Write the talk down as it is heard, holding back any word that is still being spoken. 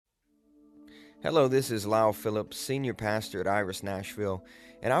Hello, this is Lyle Phillips, Senior Pastor at Iris Nashville,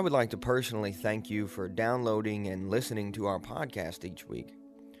 and I would like to personally thank you for downloading and listening to our podcast each week.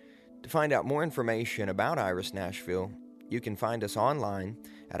 To find out more information about Iris Nashville, you can find us online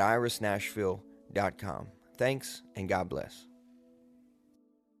at irisnashville.com. Thanks, and God bless.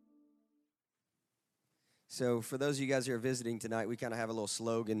 So for those of you guys who are visiting tonight, we kind of have a little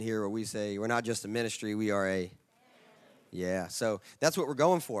slogan here where we say, we're not just a ministry, we are a... Yeah, so that's what we're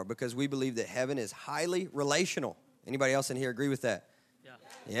going for because we believe that heaven is highly relational. Anybody else in here agree with that? Yeah.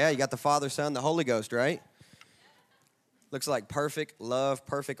 Yeah, you got the Father, Son, the Holy Ghost, right? Looks like perfect love,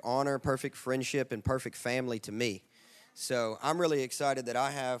 perfect honor, perfect friendship, and perfect family to me. So I'm really excited that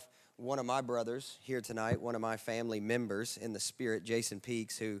I have one of my brothers here tonight, one of my family members in the spirit, Jason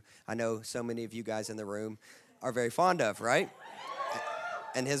Peaks, who I know so many of you guys in the room are very fond of, right?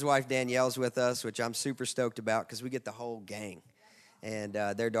 And his wife Danielle's with us, which I'm super stoked about because we get the whole gang. And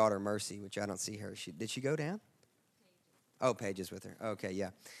their daughter Mercy, which I don't see her. Did she go down? Oh, Paige is with her. Okay, yeah.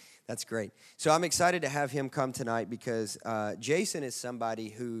 That's great. So I'm excited to have him come tonight because Jason is somebody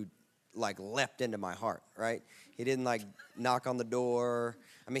who leapt into my heart, right? He didn't knock on the door.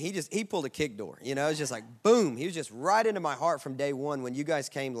 I mean, he pulled a kick door, you know? It's just like, boom. He was just right into my heart from day one. When you guys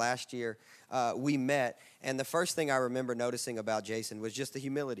came last year, we met. And the first thing I remember noticing about Jason was just the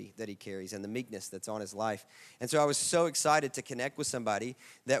humility that he carries and the meekness that's on his life. And so I was so excited to connect with somebody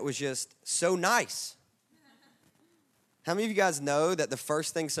that was just so nice. How many of you guys know that the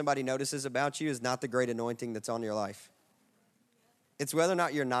first thing somebody notices about you is not the great anointing that's on your life? It's whether or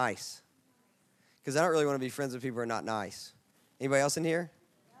not you're nice. Because I don't really want to be friends with people who are not nice. Anybody else in here?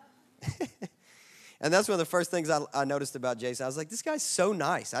 And that's one of the first things I noticed about Jason. I was like, this guy's so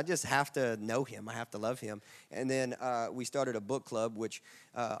nice. I just have to know him. I have to love him. And then we started a book club, which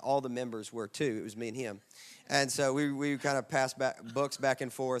all the members were too. It was me and him. And so we kind of passed books back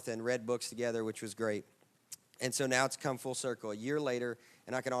and forth and read books together, which was great. And so now it's come full circle. A year later,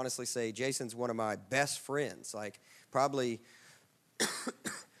 and I can honestly say Jason's one of my best friends, probably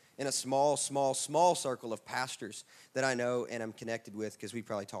in a small circle of pastors that I know and I'm connected with because we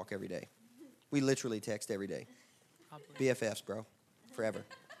probably talk every day. We literally text every day. Probably. BFFs, bro, forever.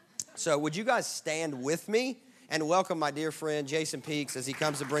 So would you guys stand with me and welcome my dear friend Jason Peaks as he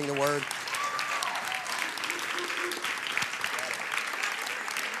comes to bring the word.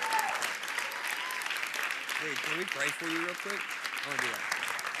 Dude, can we pray for you real quick? I want to do that.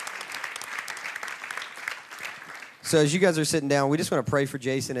 So as you guys are sitting down, we just want to pray for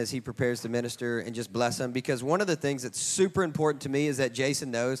Jason as he prepares to minister and just bless him. Because one of the things that's super important to me is that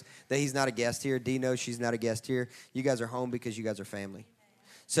Jason knows that he's not a guest here. Dee knows she's not a guest here. You guys are home because you guys are family.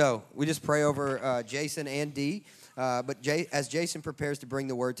 So we just pray over Jason and Dee. As Jason prepares to bring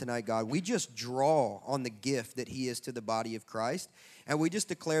the word tonight, God, we just draw on the gift that he is to the body of Christ. And we just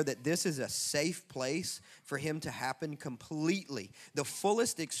declare that this is a safe place for him to happen completely. The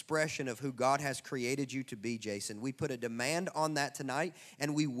fullest expression of who God has created you to be, Jason. We put a demand on that tonight,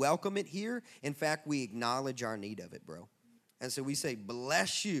 and we welcome it here. In fact, we acknowledge our need of it, bro. And so we say,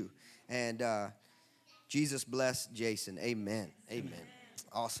 bless you. And Jesus bless Jason. Amen. Amen.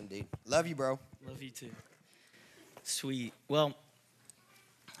 Awesome, dude. Love you, bro. Love you too. Sweet. Well,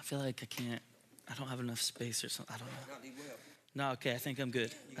 I feel like I don't have enough space or something. I don't know. No, okay, I think I'm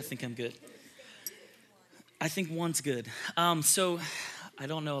good. I think one's good. So I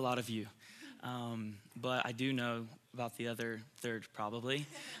don't know a lot of you, but I do know about the other third probably.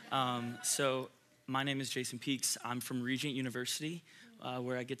 So my name is Jason Peaks. I'm from Regent University,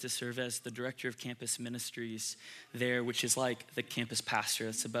 where I get to serve as the director of campus ministries there, which is like the campus pastor.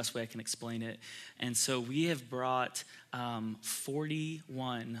 That's the best way I can explain it. And so we have brought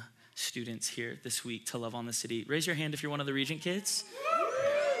 41 students here this week to Love on the City. Raise your hand if you're one of the Regent kids.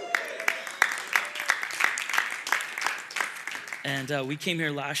 And we came here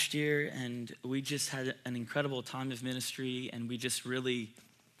last year, and we just had an incredible time of ministry, and we just really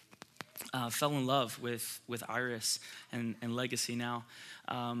fell in love with Iris and Legacy now.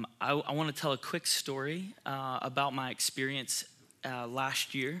 I want to tell a quick story about my experience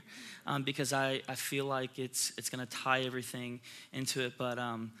last year because I feel like it's going to tie everything into it. But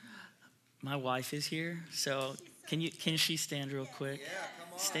my wife is here, so can she stand real quick? Yeah,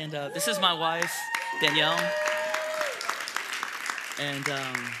 come on. Stand up. This is my wife, Danielle. And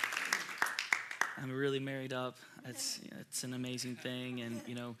I'm really married up. It's an amazing thing, and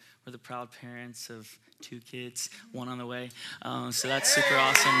we're the proud parents of 2 kids, 1 on the way. So that's super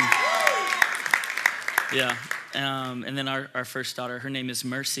awesome. Yeah. And then our first daughter, her name is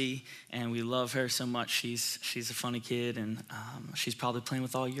Mercy, and we love her so much. She's a funny kid, and she's probably playing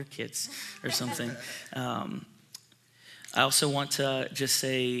with all your kids or something. I also want to just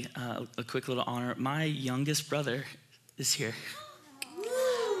say a quick little honor. My youngest brother is here.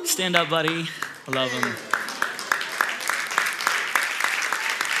 Stand up, buddy. I love him.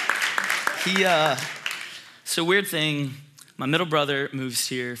 So weird thing, my middle brother moves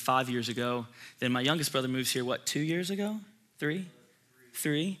here 5 years ago. Then my youngest brother moves here, 2 years ago? Three.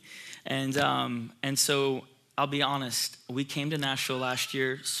 And so I'll be honest, we came to Nashville last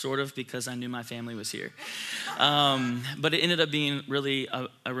year sort of because I knew my family was here. But it ended up being really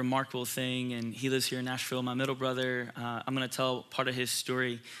a remarkable thing, and he lives here in Nashville. My middle brother, I'm going to tell part of his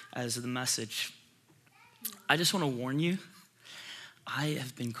story as the message. I just want to warn you, I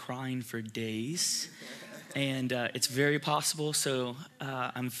have been crying for days, and it's very possible, so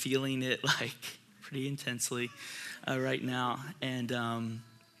I'm feeling it like pretty intensely right now, and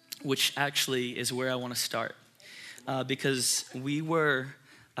which actually is where I want to start. Because we were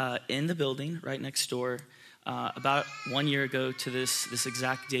in the building right next door about 1 year ago to this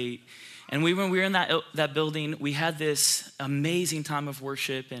exact date. And when we were in that building, we had this amazing time of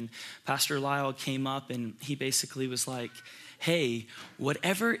worship, and Pastor Lyle came up and he basically was like, hey,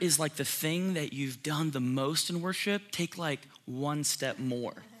 whatever is like the thing that you've done the most in worship, take like one step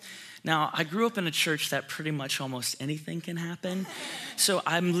more. Now, I grew up in a church that pretty much almost anything can happen. So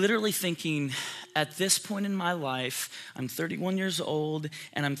I'm literally thinking, at this point in my life, I'm 31 years old,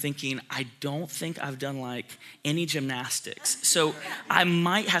 and I'm thinking, I don't think I've done like any gymnastics. So I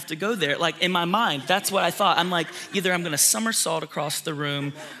might have to go there. Like in my mind, that's what I thought. I'm like, either I'm gonna somersault across the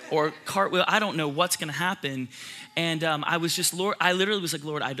room or cartwheel. I don't know what's gonna happen. And I literally was like,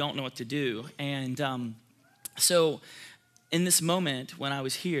 Lord, I don't know what to do. And so in this moment when I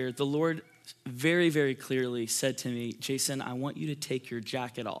was here, the Lord very, very clearly said to me, Jason, I want you to take your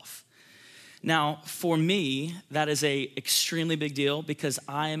jacket off. Now, for me, that is a extremely big deal because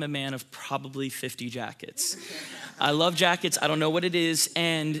I am a man of probably 50 jackets. I love jackets. I don't know what it is.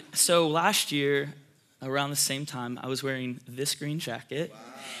 And so last year, around the same time, I was wearing this green jacket,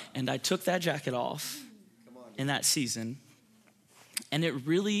 and I took that jacket off in that season, and it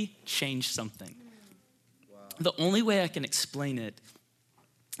really changed something. The only way I can explain it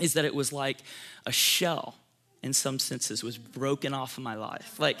is that it was like a shell, in some senses, was broken off of my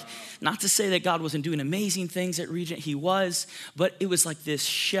life. Like, not to say that God wasn't doing amazing things at Regent, he was, but it was like this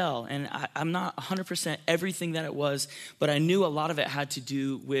shell. And I'm not 100% everything that it was, but I knew a lot of it had to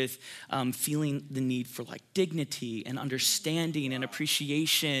do with feeling the need for like dignity and understanding and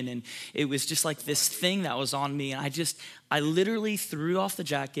appreciation. And it was just like this thing that was on me. And I literally threw off the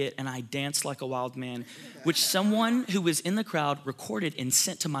jacket and I danced like a wild man, which someone who was in the crowd recorded and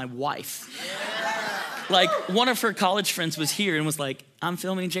sent to my wife. Like one of her college friends was here and was like, I'm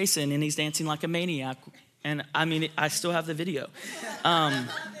filming Jason and he's dancing like a maniac. And I mean, I still have the video. And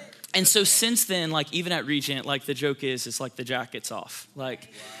so since then, like even at Regent, like the joke is like the jacket's off. Like,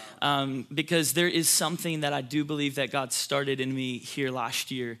 because there is something that I do believe that God started in me here last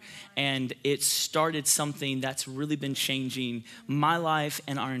year. And it started something that's really been changing my life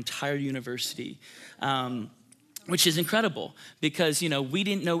and our entire university. Which is incredible because, we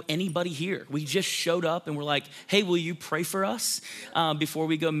didn't know anybody here. We just showed up and we're like, hey, will you pray for us before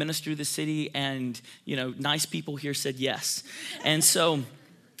we go minister to the city? And, nice people here said yes. And so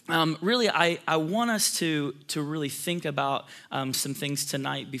really, I want us to really think about some things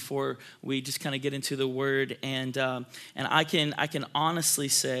tonight before we just kind of get into the word. And I can honestly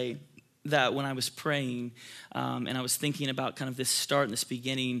say that when I was praying and I was thinking about kind of this start and this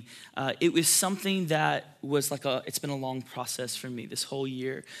beginning, it was something that was like it's been a long process for me. This whole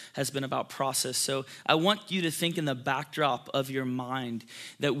year has been about process. So I want you to think in the backdrop of your mind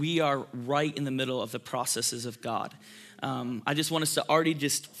that we are right in the middle of the processes of God. I just want us to already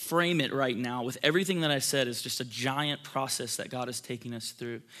just frame it right now with everything that I said is just a giant process that God is taking us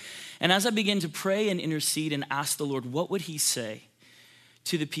through. And as I begin to pray and intercede and ask the Lord, what would he say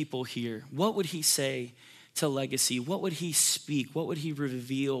to the people here? What would he say to Legacy? What would he speak? What would he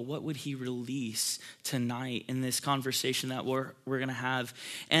reveal? What would he release tonight in this conversation that we're going to have?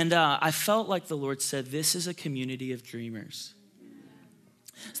 And I felt like the Lord said, this is a community of dreamers.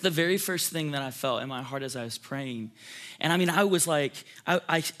 It's the very first thing that I felt in my heart as I was praying. And I mean, I was like,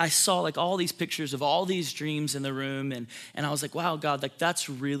 I saw like all these pictures of all these dreams in the room. And I was like, wow, God, like that's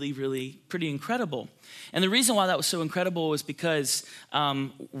really, really pretty incredible. And the reason why that was so incredible was because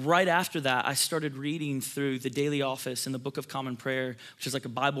right after that, I started reading through the Daily Office in the Book of Common Prayer, which is like a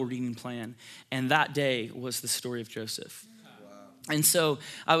Bible reading plan. And that day was the story of Joseph. And so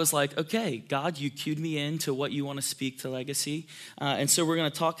I was like, okay, God, you cued me into what you want to speak to Legacy. And so we're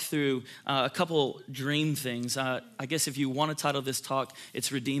going to talk through a couple dream things. I guess if you want to title this talk,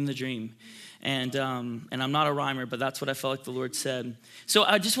 it's Redeem the Dream. And I'm not a rhymer, but that's what I felt like the Lord said. So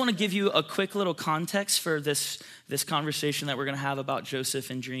I just want to give you a quick little context for this conversation that we're going to have about Joseph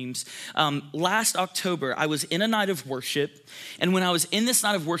and dreams. Last October, I was in a night of worship. And when I was in this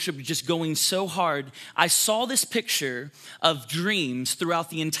night of worship, just going so hard, I saw this picture of dreams throughout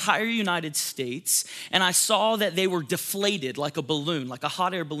the entire United States. And I saw that they were deflated like a balloon, like a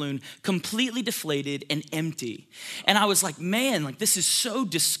hot air balloon, completely deflated and empty. And I was like, man, like this is so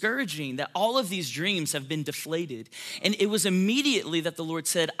discouraging that all of these dreams have been deflated. And it was immediately that the Lord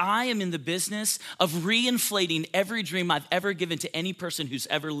said, I am in the business of reinflating every dream I've ever given to any person who's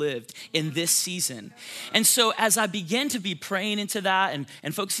ever lived in this season. And so as I began to be praying into that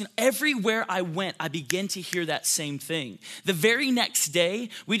and focusing, everywhere I went, I began to hear that same thing. The very next day,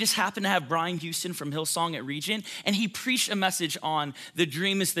 we just happened to have Brian Houston from Hillsong at Regent, and he preached a message on the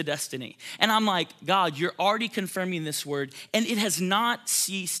dream is the destiny. And I'm like, God, you're already confirming this word, and it has not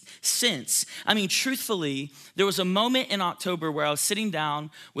ceased since. I mean, truthfully, there was a moment in October where I was sitting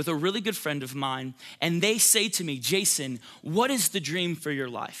down with a really good friend of mine, and they say to me, Jason, what is the dream for your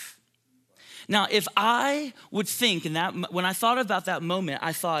life? Now, if I would think in that, when I thought about that moment,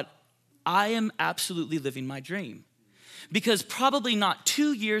 I thought, I am absolutely living my dream. Because probably not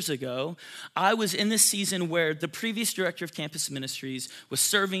 2 years ago, I was in this season where the previous director of campus ministries was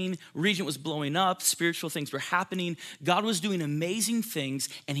serving, Regent was blowing up, spiritual things were happening, God was doing amazing things,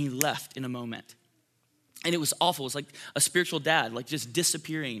 and he left in a moment. And it was awful. It was like a spiritual dad, like just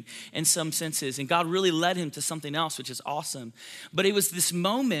disappearing in some senses. And God really led him to something else, which is awesome. But it was this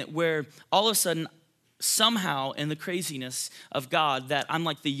moment where all of a sudden, somehow in the craziness of God, that I'm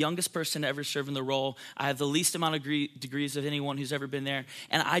like the youngest person to ever serve in the role. I have the least amount of degrees of anyone who's ever been there.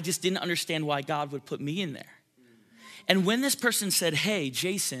 And I just didn't understand why God would put me in there. And when this person said, hey,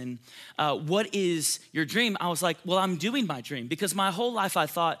 Jason, what is your dream? I was like, well, I'm doing my dream. Because my whole life I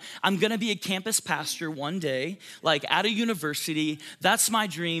thought, I'm going to be a campus pastor one day, like at a university. That's my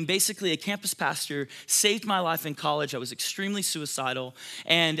dream. Basically, a campus pastor saved my life in college. I was extremely suicidal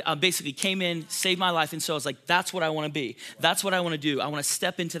and basically came in, saved my life. And so I was like, that's what I want to be. That's what I want to do. I want to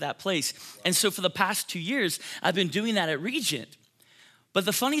step into that place. And so for the past 2 years, I've been doing that at Regent. But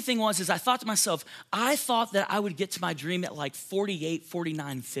the funny thing was, I thought to myself, I thought that I would get to my dream at like 48,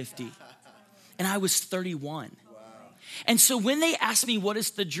 49, 50. And I was 31. Wow. And so when they asked me, what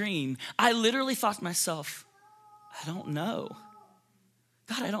is the dream? I literally thought to myself, I don't know.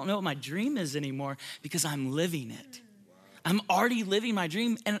 God, I don't know what my dream is anymore because I'm living it. Wow. I'm already living my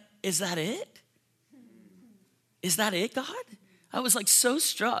dream. And is that it? Is that it, God? I was like so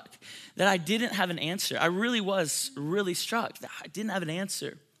struck that I didn't have an answer. I really was really struck that I didn't have an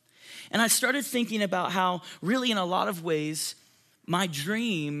answer. And I started thinking about how really in a lot of ways, my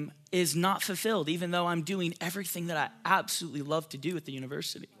dream is not fulfilled, even though I'm doing everything that I absolutely love to do at the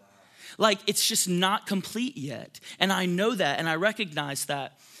university. Like it's just not complete yet. And I know that and I recognize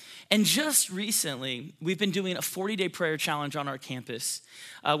that. And just recently, we've been doing a 40-day prayer challenge on our campus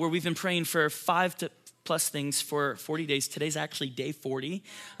where we've been praying for 5 to plus things for 40 days. Today's actually day 40,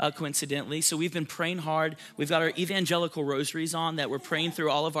 coincidentally. So we've been praying hard. We've got our evangelical rosaries on that we're praying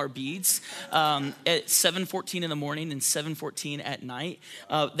through all of our beads at 7:14 in the morning and 7:14 at night,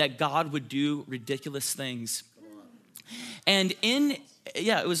 that God would do ridiculous things. And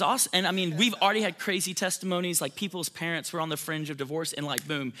it was awesome. And I mean, we've already had crazy testimonies, like people's parents were on the fringe of divorce and like,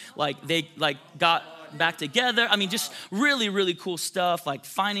 boom, like they like got back together. I mean, just really, really cool stuff, like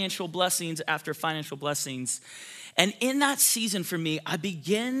financial blessings after financial blessings. And in that season for me, I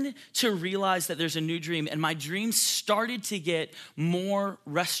began to realize that there's a new dream, and my dream started to get more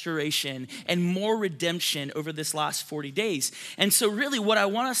restoration and more redemption over this last 40 days. And so really what I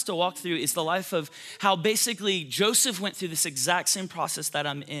want us to walk through is the life of how basically Joseph went through this exact same process that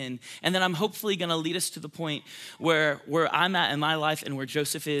I'm in. And then I'm hopefully gonna lead us to the point where I'm at in my life and where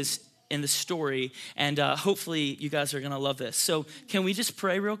Joseph is in the story, and hopefully you guys are gonna love this. So can we just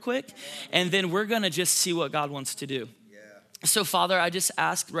pray real quick? And then we're gonna just see what God wants to do. So Father, I just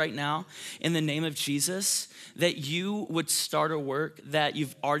ask right now in the name of Jesus that you would start a work that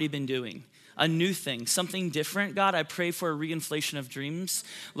you've already been doing. A new thing, something different. God, I pray for a reinflation of dreams.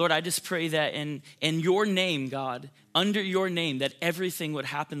 Lord, I just pray that in your name, God, under your name, that everything would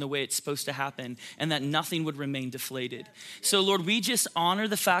happen the way it's supposed to happen and that nothing would remain deflated. So Lord, we just honor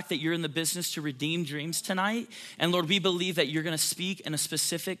the fact that you're in the business to redeem dreams tonight. And Lord, we believe that you're gonna speak in a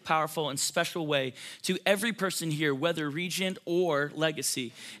specific, powerful, and special way to every person here, whether Regent or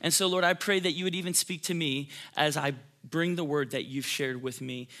Legacy. And so Lord, I pray that you would even speak to me as I bring the word that you've shared with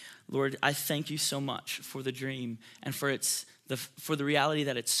me. Lord, I thank you so much for the dream and for the reality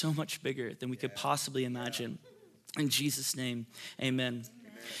that it's so much bigger than we could possibly imagine. In Jesus' name, amen.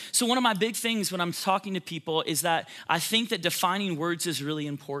 So one of my big things when I'm talking to people is that I think that defining words is really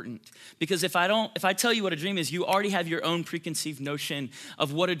important. Because if I tell you what a dream is, you already have your own preconceived notion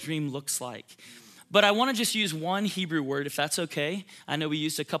of what a dream looks like. But I want to just use one Hebrew word, if that's okay. I know we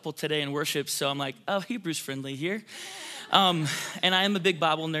used a couple today in worship, so I'm like, oh, Hebrew's friendly here. And I am a big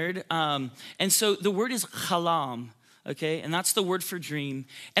Bible nerd. And so the word is chalam. Okay, and that's the word for dream.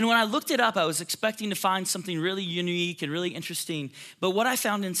 And when I looked it up, I was expecting to find something really unique and really interesting. But what I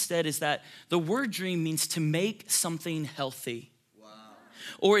found instead is that the word dream means to make something healthy. Wow.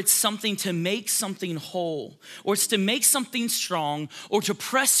 Or it's something to make something whole. Or it's to make something strong. Or to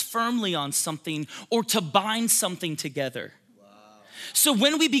press firmly on something. Or to bind something together. So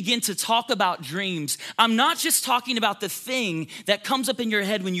when we begin to talk about dreams, I'm not just talking about the thing that comes up in your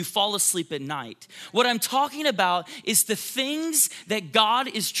head when you fall asleep at night. What I'm talking about is the things that God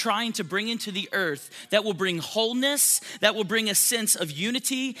is trying to bring into the earth that will bring wholeness, that will bring a sense of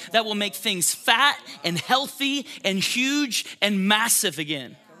unity, that will make things fat and healthy and huge and massive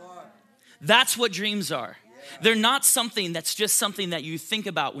again. That's what dreams are. They're not something that's just something that you think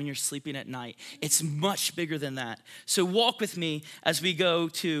about when you're sleeping at night. It's much bigger than that. So walk with me as we go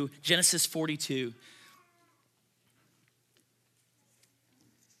to Genesis 42.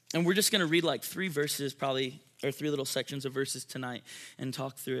 And we're just going to read like 3 verses probably, or 3 little sections of verses tonight and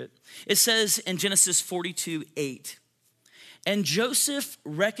talk through it. It says in Genesis 42:8, and Joseph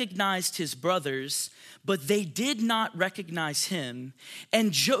recognized his brothers, but they did not recognize him.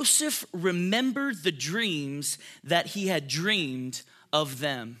 And Joseph remembered the dreams that he had dreamed of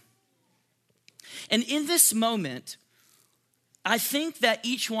them. And in this moment, I think that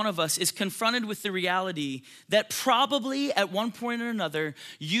each one of us is confronted with the reality that probably at one point or another,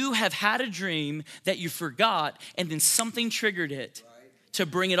 you have had a dream that you forgot and then something triggered it to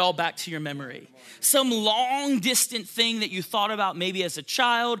bring it all back to your memory. Some long distant thing that you thought about maybe as a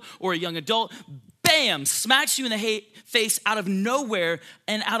child or a young adult, bam, smacks you in the face out of nowhere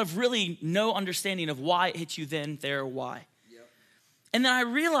and out of really no understanding of why it hit you then, there, or why. Yep. And then I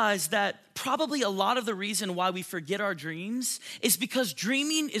realized that probably a lot of the reason why we forget our dreams is because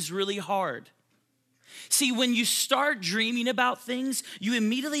dreaming is really hard. See, when you start dreaming about things, you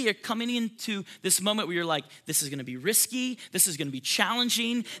immediately are coming into this moment where you're like, this is gonna be risky, this is gonna be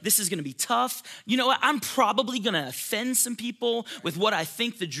challenging, this is gonna be tough. You know what, I'm probably gonna offend some people with what I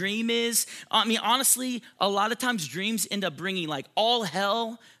think the dream is. I mean, honestly, a lot of times dreams end up bringing like all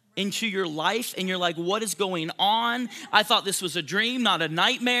hell into your life, and you're like, what is going on? I thought this was a dream, not a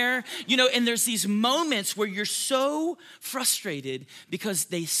nightmare. You know, and there's these moments where you're so frustrated because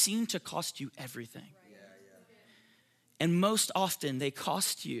they seem to cost you everything. And most often, they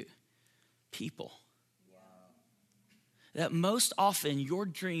cost you people. That most often, your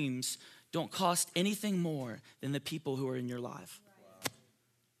dreams don't cost anything more than the people who are in your life.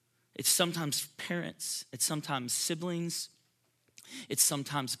 It's sometimes parents. It's sometimes siblings. It's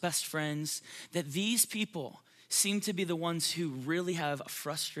sometimes best friends. That these people seem to be the ones who really have a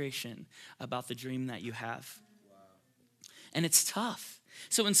frustration about the dream that you have. And it's tough.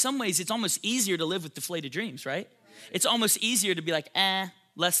 So in some ways, it's almost easier to live with deflated dreams, right? It's almost easier to be like,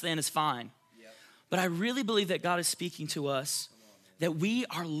 less than is fine. Yep. But I really believe that God is speaking to us that we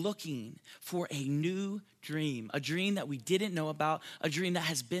are looking for a new dream, a dream that we didn't know about, a dream that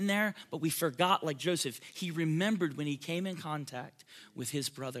has been there, but we forgot, like Joseph. He remembered when he came in contact with his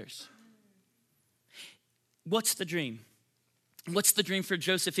brothers. What's the dream? What's the dream for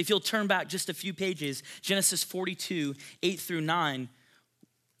Joseph? If you'll turn back just a few pages, Genesis 42, 8 through 9,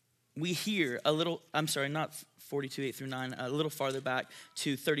 we hear a little, I'm sorry, not 42, 8 through 9, a little farther back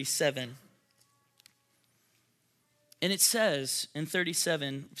to 37. And it says in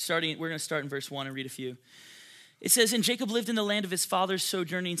 37, we're going to start in verse 1 and read a few. It says, and Jacob lived in the land of his father's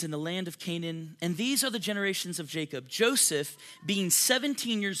sojournings in the land of Canaan. And these are the generations of Jacob. Joseph, being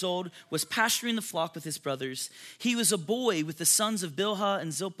 17 years old, was pasturing the flock with his brothers. He was a boy with the sons of Bilhah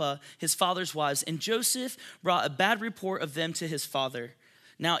and Zilpah, his father's wives. And Joseph brought a bad report of them to his father.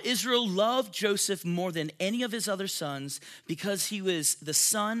 Now Israel loved Joseph more than any of his other sons because he was the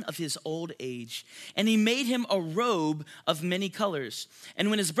son of his old age. And he made him a robe of many colors.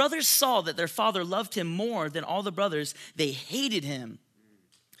 And when his brothers saw that their father loved him more than all the brothers, they hated him.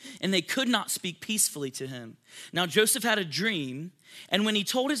 And they could not speak peacefully to him. Now Joseph had a dream, and when he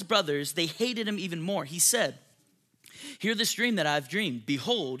told his brothers, they hated him even more. He said, hear this dream that I've dreamed.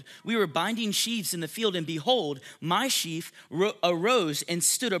 Behold, we were binding sheaves in the field, and behold, my sheaf arose and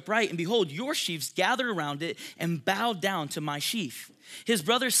stood upright, and behold, your sheaves gathered around it and bowed down to my sheaf. His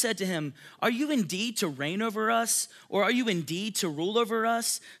brothers said to him, are you indeed to reign over us, or are you indeed to rule over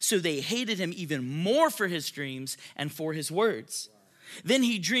us? So they hated him even more for his dreams and for his words. Then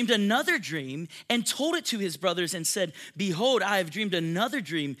he dreamed another dream and told it to his brothers and said, behold, I have dreamed another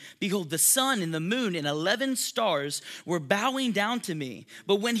dream. Behold, the sun and the moon and 11 stars were bowing down to me.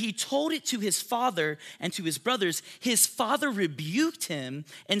 But when he told it to his father and to his brothers, his father rebuked him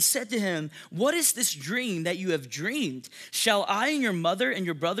and said to him, what is this dream that you have dreamed? Shall I and your mother and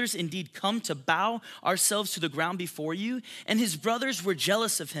your brothers indeed come to bow ourselves to the ground before you? And his brothers were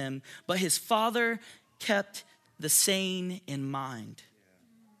jealous of him, but his father kept the saying in mind.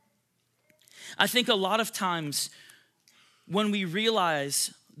 I think a lot of times when we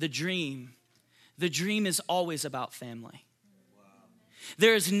realize the dream is always about family.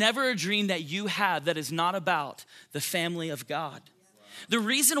 There is never a dream that you have that is not about the family of God. The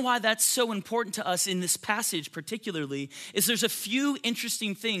reason why that's so important to us in this passage particularly is there's a few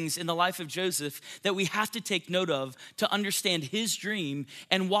interesting things in the life of Joseph that we have to take note of to understand his dream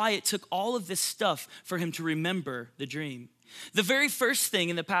and why it took all of this stuff for him to remember the dream. The very first thing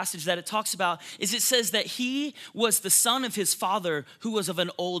in the passage that it talks about is it says that he was the son of his father who was of an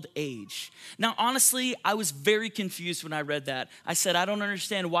old age. Now, honestly, I was very confused when I read that. I said, I don't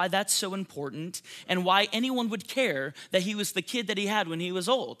understand why that's so important and why anyone would care that he was the kid that he had when he was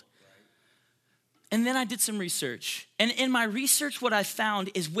old. And then I did some research. And in my research, what I found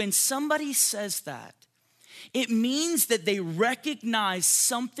is when somebody says that, it means that they recognize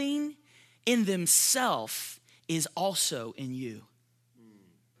something in themselves is also in you.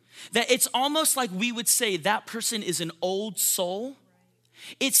 That it's almost like we would say that person is an old soul.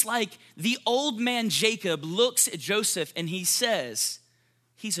 It's like the old man Jacob looks at Joseph and he says,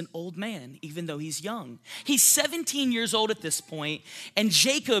 he's an old man, even though he's young. He's 17 years old at this point, and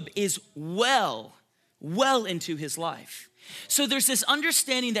Jacob is well into his life. So there's this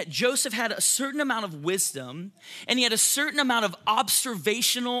understanding that Joseph had a certain amount of wisdom and he had a certain amount of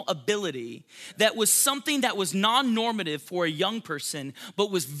observational ability that was something that was non-normative for a young person,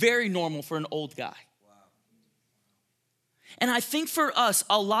 but was very normal for an old guy. Wow. And I think for us,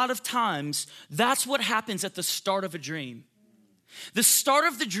 a lot of times, that's what happens at the start of a dream. The start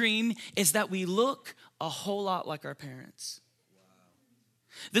of the dream is that we look a whole lot like our parents.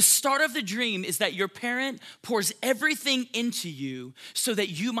 The start of the dream is that your parent pours everything into you so that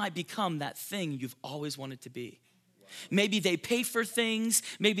you might become that thing you've always wanted to be. Maybe they pay for things.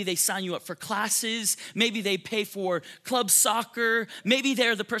 Maybe they sign you up for classes. Maybe they pay for club soccer. Maybe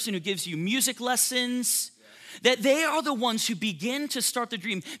they're the person who gives you music lessons. That they are the ones who begin to start the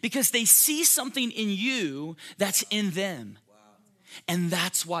dream because they see something in you that's in them. And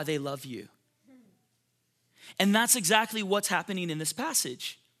that's why they love you. And that's exactly what's happening in this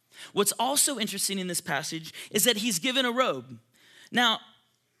passage. What's also interesting in this passage is that he's given a robe. Now,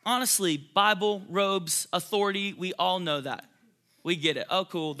 honestly, Bible, robes, authority, we all know that. We get it. Oh,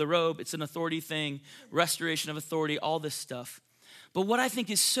 cool, the robe, it's an authority thing, restoration of authority, all this stuff. But what I think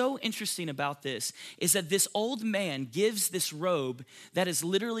is so interesting about this is that this old man gives this robe that is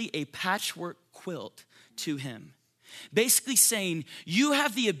literally a patchwork quilt to him. Basically saying, you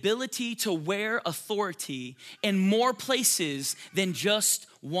have the ability to wear authority in more places than just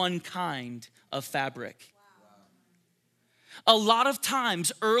one kind of fabric. Wow. A lot of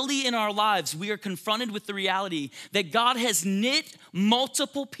times early in our lives, we are confronted with the reality that God has knit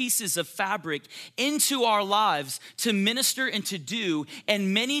multiple pieces of fabric into our lives to minister and to do,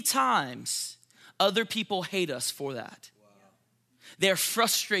 and many times other people hate us for that. Wow. They're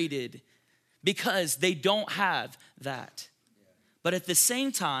frustrated because they don't have that. But at the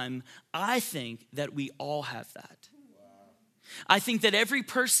same time, I think that we all have that. I think that every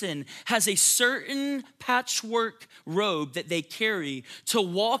person has a certain patchwork robe that they carry to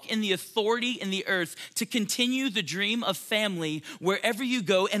walk in the authority in the earth, to continue the dream of family wherever you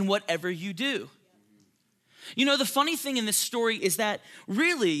go and whatever you do. You know, the funny thing in this story is that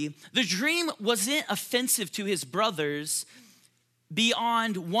really the dream wasn't offensive to his brothers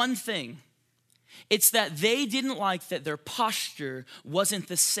beyond one thing. It's that they didn't like that their posture wasn't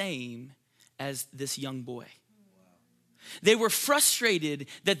the same as this young boy. They were frustrated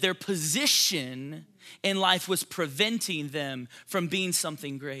that their position in life was preventing them from being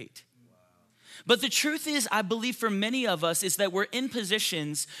something great. But the truth is, I believe for many of us is that we're in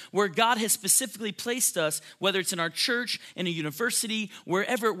positions where God has specifically placed us, whether it's in our church, in a university,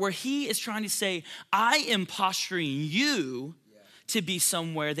 wherever, where he is trying to say, I am posturing you to be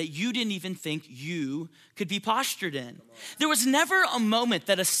somewhere that you didn't even think you could be postured in. There was never a moment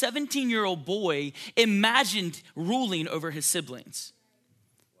that a 17-year-old boy imagined ruling over his siblings.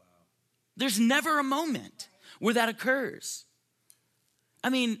 There's never a moment where that occurs. I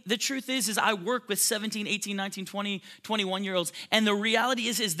mean, the truth is I work with 17, 18, 19, 20, 21-year-olds, and the reality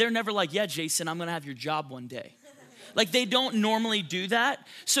is they're never like, yeah, Jason, I'm gonna have your job one day. Like they don't normally do that.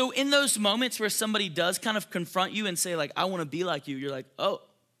 So in those moments where somebody does kind of confront you and say like, I want to be like you, you're like, oh,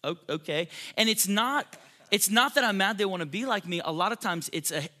 okay. And it's not that I'm mad they want to be like me. A lot of times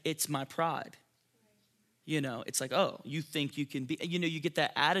it's my pride. You know, it's like, oh, you think you can be, you know, you get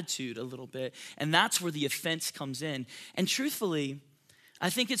that attitude a little bit. And that's where the offense comes in. And truthfully, I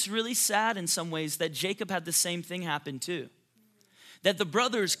think it's really sad in some ways that Jacob had the same thing happen too. That the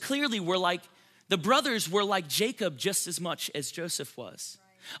brothers clearly were like Jacob just as much as Joseph was.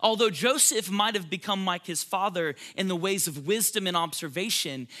 Right. Although Joseph might have become like his father in the ways of wisdom and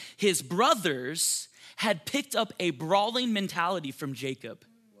observation, his brothers had picked up a brawling mentality from Jacob.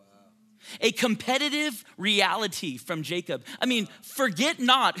 A competitive reality from Jacob. I mean, forget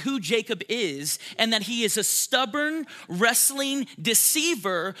not who Jacob is and that he is a stubborn, wrestling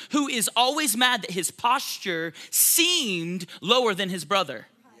deceiver who is always mad that his posture seemed lower than his brother.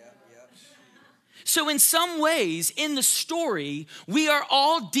 So in some ways, in the story, we are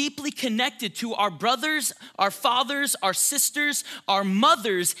all deeply connected to our brothers, our fathers, our sisters, our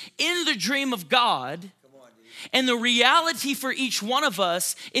mothers in the dream of God. And the reality for each one of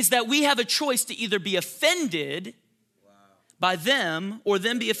us is that we have a choice to either be offended by them or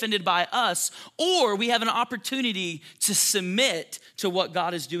them be offended by us, or we have an opportunity to submit to what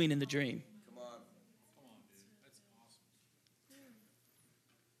God is doing in the dream. Come on, dude. That's awesome.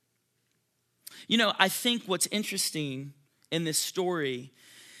 You know, I think what's interesting in this story,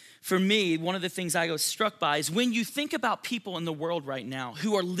 for me, one of the things I was struck by is when you think about people in the world right now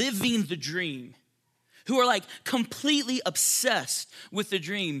who are living the dream, who are like completely obsessed with the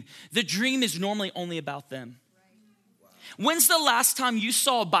dream is normally only about them. Right. Wow. When's the last time you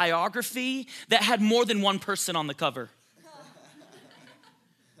saw a biography that had more than one person on the cover?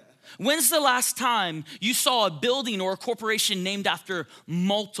 When's the last time you saw a building or a corporation named after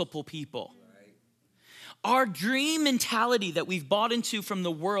multiple people? Right. Our dream mentality that we've bought into from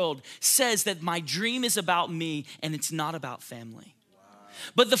the world says that my dream is about me and it's not about family.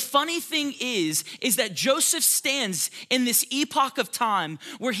 But the funny thing is that Joseph stands in this epoch of time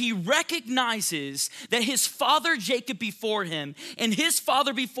where he recognizes that his father Jacob before him, and his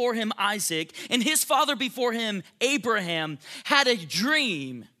father before him Isaac, and his father before him Abraham had a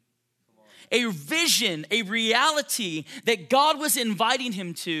dream, a vision, a reality that God was inviting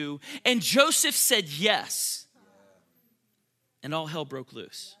him to, and Joseph said yes. And all hell broke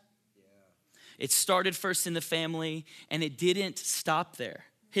loose. It started first in the family, and it didn't stop there.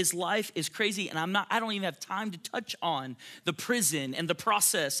 His life is crazy, and I don't even have time to touch on the prison and the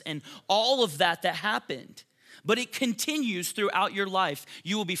process and all of that happened. But it continues throughout your life.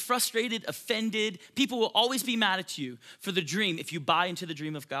 You will be frustrated, offended. People will always be mad at you for the dream if you buy into the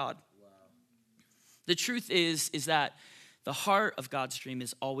dream of God. Wow. The truth is that the heart of God's dream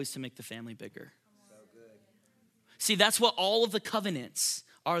is always to make the family bigger. So good. See, that's what all of the covenants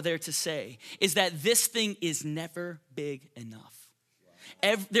are there to say, is that this thing is never big enough.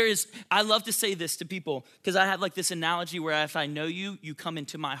 Wow. I love to say this to people because I have like this analogy where if I know you, you come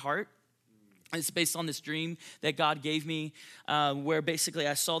into my heart. It's based on this dream that God gave me where basically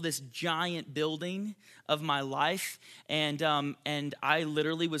I saw this giant building of my life and I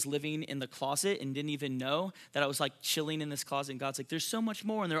literally was living in the closet and didn't even know that I was like chilling in this closet, and God's like, there's so much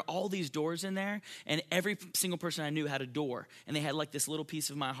more, and there are all these doors in there, and every single person I knew had a door, and they had like this little piece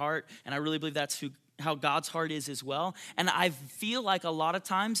of my heart, and I really believe that's how God's heart is as well. And I feel like a lot of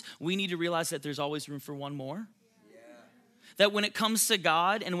times we need to realize that there's always room for one more. That when it comes to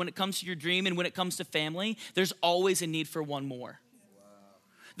God and when it comes to your dream and when it comes to family, there's always a need for one more.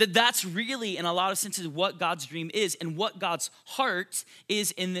 Wow. That's really, in a lot of senses, what God's dream is and what God's heart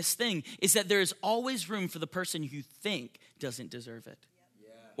is in this thing, is that there's always room for the person you think doesn't deserve it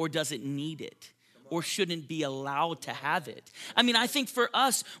or doesn't need it or shouldn't be allowed to have it. I mean, I think for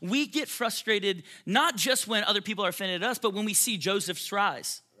us, we get frustrated not just when other people are offended at us, but when we see Joseph's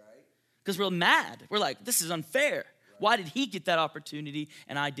rise. Because we're mad. We're like, this is unfair. Why did he get that opportunity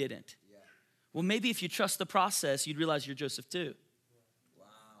and I didn't? Yeah. Well, maybe if you trust the process, you'd realize you're Joseph too. Wow.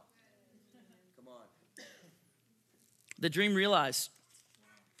 Come on. The dream realized.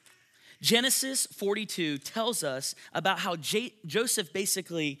 Genesis 42 tells us about how Joseph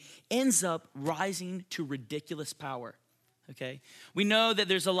basically ends up rising to ridiculous power. Okay, we know that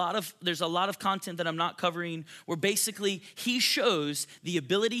there's a lot of content that I'm not covering where basically he shows the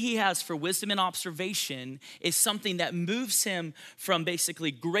ability he has for wisdom and observation is something that moves him from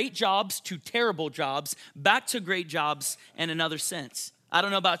basically great jobs to terrible jobs, back to great jobs in another sense. I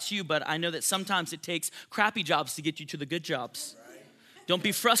don't know about you, but I know that sometimes it takes crappy jobs to get you to the good jobs. Don't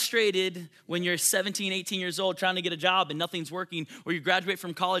be frustrated when you're 17, 18 years old trying to get a job and nothing's working, or you graduate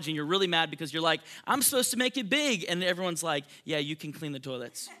from college and you're really mad because you're like, I'm supposed to make it big. And everyone's like, yeah, you can clean the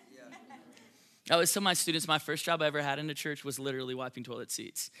toilets. I always tell my students, my first job I ever had in a church was literally wiping toilet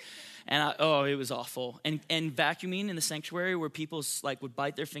seats. And it was awful. And vacuuming in the sanctuary where people like would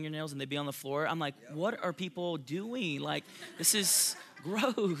bite their fingernails and they'd be on the floor. I'm like, what are people doing? Like, this is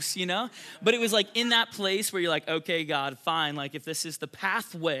gross, you know? But it was like in that place where you're like, okay, God, fine. Like if this is the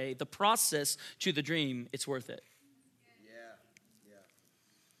pathway, the process to the dream, it's worth it. Yeah.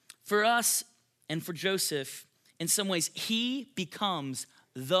 For us and for Joseph, in some ways, he becomes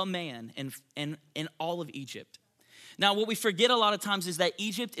the man in all of Egypt. Now, what we forget a lot of times is that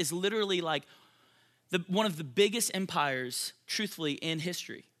Egypt is literally like one of the biggest empires, truthfully, in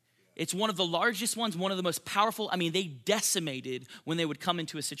history. It's one of the largest ones, one of the most powerful. I mean, they decimated when they would come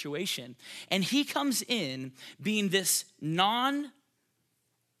into a situation. And he comes in being this non-national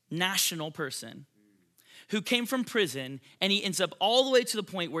person who came from prison, and he ends up all the way to the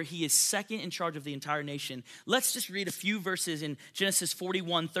point where he is second in charge of the entire nation. Let's just read a few verses in Genesis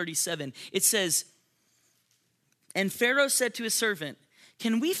 41:37. It says, and Pharaoh said to his servant,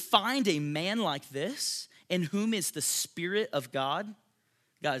 can we find a man like this in whom is the Spirit of God?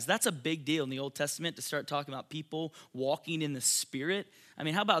 Guys, that's a big deal in the Old Testament to start talking about people walking in the Spirit. I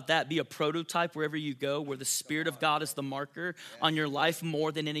mean, how about that? Be a prototype wherever you go, where the Spirit of God is the marker on your life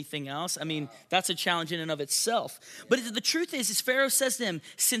more than anything else. I mean, that's a challenge in and of itself. But the truth is Pharaoh says to him,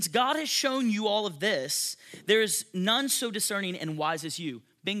 since God has shown you all of this, there is none so discerning and wise as you.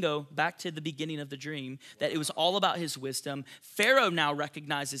 Bingo, back to the beginning of the dream, that it was all about his wisdom. Pharaoh now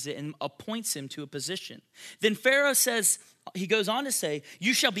recognizes it and appoints him to a position. Then Pharaoh says, he goes on to say,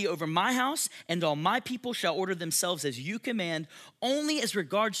 you shall be over my house, and all my people shall order themselves as you command. Only as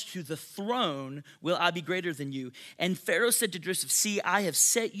regards to the throne will I be greater than you. And Pharaoh said to Joseph, see, I have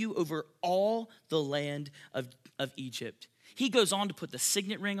set you over all the land of Egypt. He goes on to put the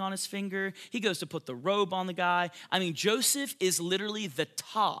signet ring on his finger. He goes to put the robe on the guy. I mean, Joseph is literally the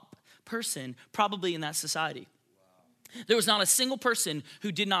top person probably in that society. There was not a single person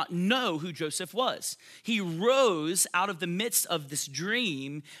who did not know who Joseph was. He rose out of the midst of this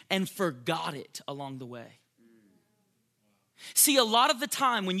dream and forgot it along the way. See, a lot of the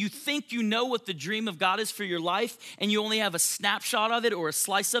time when you think you know what the dream of God is for your life and you only have a snapshot of it or a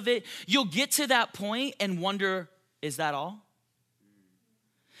slice of it, you'll get to that point and wonder, is that all?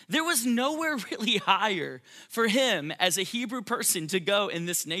 There was nowhere really higher for him as a Hebrew person to go in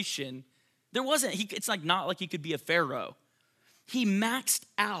this nation. There wasn't. It's like not like he could be a pharaoh. He maxed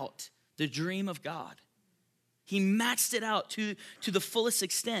out the dream of God. He maxed it out to the fullest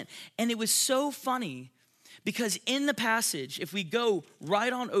extent. And it was so funny because in the passage, if we go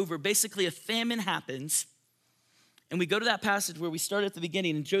right on over, basically a famine happens. And we go to that passage where we start at the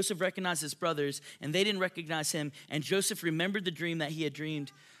beginning, and Joseph recognized his brothers, and they didn't recognize him. And Joseph remembered the dream that he had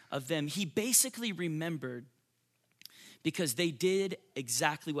dreamed of them. He basically remembered because they did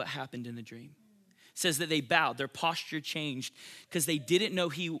exactly what happened in the dream. It says that they bowed, their posture changed because they didn't know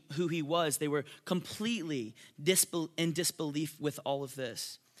who he was. They were completely in disbelief with all of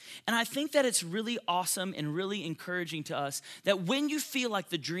this. And I think that it's really awesome and really encouraging to us that when you feel like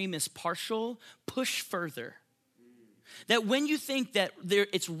the dream is partial, push further. That when you think that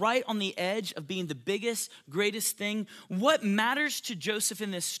it's right on the edge of being the biggest, greatest thing, what matters to Joseph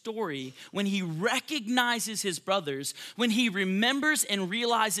in this story when he recognizes his brothers, when he remembers and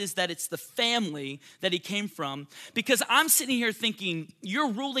realizes that it's the family that he came from, because I'm sitting here thinking, you're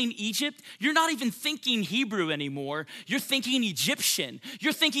ruling Egypt, you're not even thinking Hebrew anymore, you're thinking Egyptian.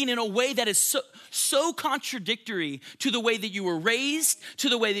 You're thinking in a way that is so contradictory to the way that you were raised, to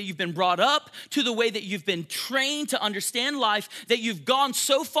the way that you've been brought up, to the way that you've been trained to understand life, that you've gone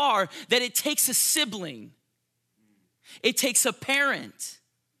so far that it takes a sibling, it takes a parent,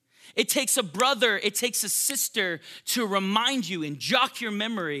 it takes a brother, it takes a sister to remind you and jog your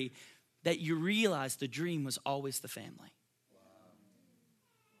memory that you realize the dream was always the family.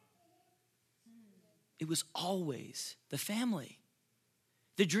 It was always the family.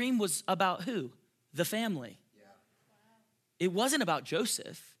 The dream was about who? The family. It wasn't about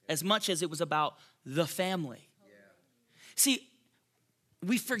Joseph as much as it was about the family. See,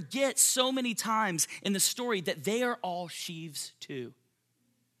 we forget so many times in the story that they are all sheaves too.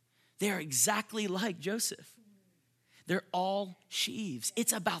 They are exactly like Joseph. They're all sheaves.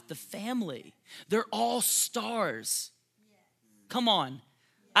 It's about the family. They're all stars. Come on.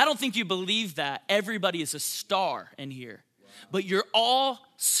 I don't think you believe that everybody is a star in here, but you're all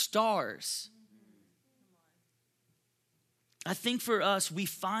stars. I think for us, we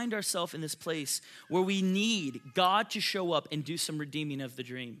find ourselves in this place where we need God to show up and do some redeeming of the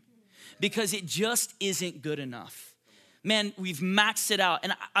dream because it just isn't good enough. Man, we've maxed it out.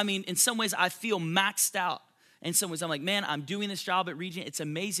 And I mean, in some ways, I feel maxed out. In some ways, I'm like, man, I'm doing this job at Regent. It's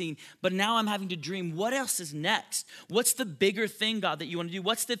amazing. But now I'm having to dream, what else is next? What's the bigger thing, God, that you want to do?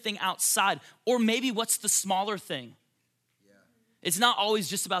 What's the thing outside? Or maybe what's the smaller thing? Yeah. It's not always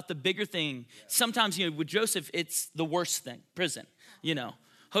just about the bigger thing. Yeah. Sometimes, with Joseph, it's the worst thing, prison,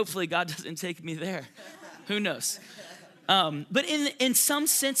 Hopefully God doesn't take me there. Who knows? But in some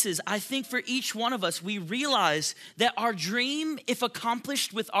senses, I think for each one of us, we realize that our dream, if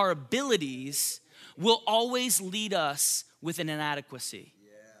accomplished with our abilities, will always lead us with an inadequacy.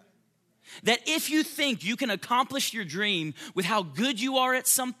 Yeah. That if you think you can accomplish your dream with how good you are at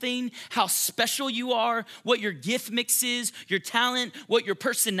something, how special you are, what your gift mix is, your talent, what your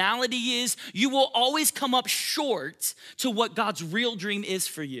personality is, you will always come up short to what God's real dream is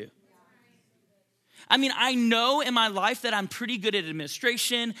for you. I mean, I know in my life that I'm pretty good at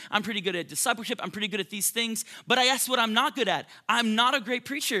administration. I'm pretty good at discipleship. I'm pretty good at these things. But I asked what I'm not good at. I'm not a great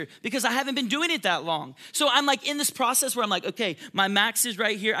preacher because I haven't been doing it that long. So I'm like in this process where I'm like, okay, my max is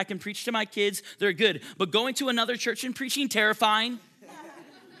right here. I can preach to my kids. They're good. But going to another church and preaching, terrifying.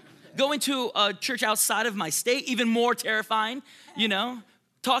 Going to a church outside of my state, even more terrifying,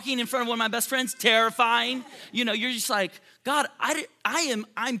 Talking in front of one of my best friends, terrifying. You're just like, God,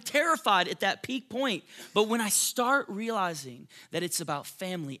 I'm terrified at that peak point. But when I start realizing that it's about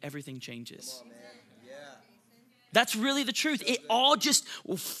family, everything changes. Yeah. That's really the truth. It all just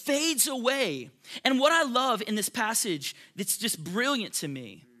fades away. And what I love in this passage that's just brilliant to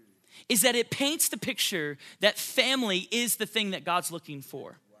me is that it paints the picture that family is the thing that God's looking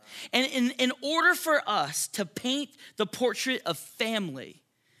for. And in order for us to paint the portrait of family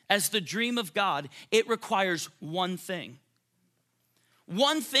as the dream of God, it requires one thing.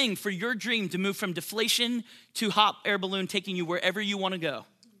 One thing for your dream to move from deflation to hot air balloon, taking you wherever you want to go.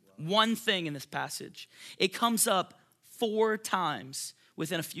 One thing in this passage. It comes up 4 times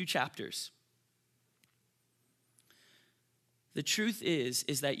within a few chapters. The truth is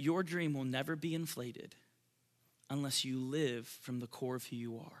that your dream will never be inflated unless you live from the core of who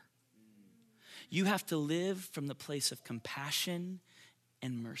you are. You have to live from the place of compassion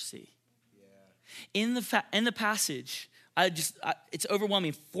and mercy. Yeah. In the passage, it's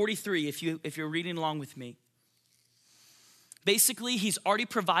overwhelming. 43, if you're reading along with me. Basically, he's already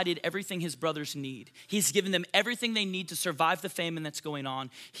provided everything his brothers need. He's given them everything they need to survive the famine that's going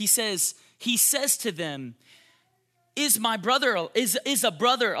on. He says to them, is a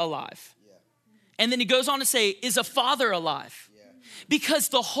brother alive? Yeah. And then he goes on to say, is a father alive? Yeah. Because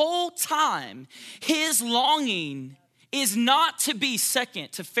the whole time, his longing is not to be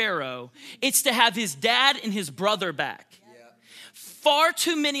second to Pharaoh. It's to have his dad and his brother back. Yeah. Far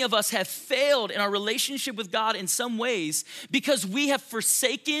too many of us have failed in our relationship with God in some ways because we have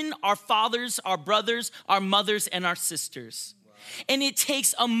forsaken our fathers, our brothers, our mothers, and our sisters. Wow. And it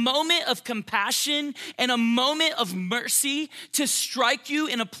takes a moment of compassion and a moment of mercy to strike you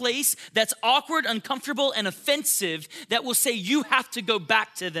in a place that's awkward, uncomfortable, and offensive that will say you have to go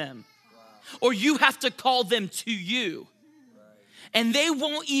back to them. Or you have to call them to you. And they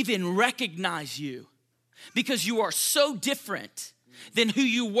won't even recognize you because you are so different than who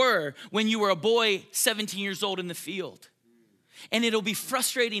you were when you were a boy 17 years old in the field. And it'll be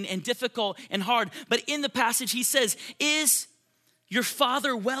frustrating and difficult and hard. But in the passage, he says, is your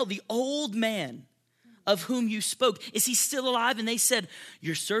father well, the old man of whom you spoke? Is he still alive? And they said,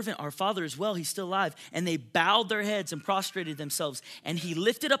 your servant, our father, is well. He's still alive. And they bowed their heads and prostrated themselves. And he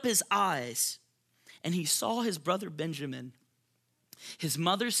lifted up his eyes and he saw his brother Benjamin, his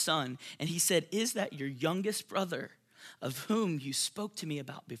mother's son. And he said, is that your youngest brother of whom you spoke to me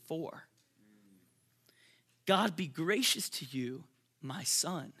about before? God be gracious to you, my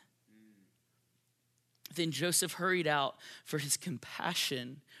son. Then Joseph hurried out, for his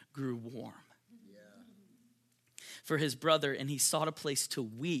compassion grew warm for his brother, and he sought a place to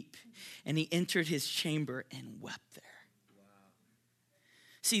weep, and he entered his chamber and wept there. Wow.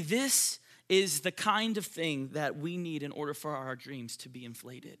 See, this is the kind of thing that we need in order for our dreams to be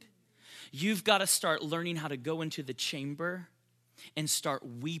inflated. You've got to start learning how to go into the chamber and start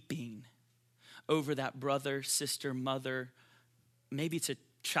weeping over that brother, sister, mother. Maybe it's a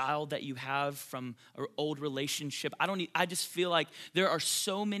child that you have from an old relationship. I just feel like there are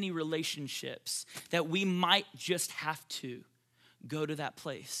so many relationships that we might just have to go to that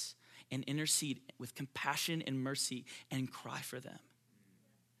place and intercede with compassion and mercy and cry for them.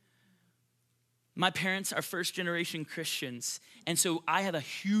 My parents are first generation Christians, and so I have a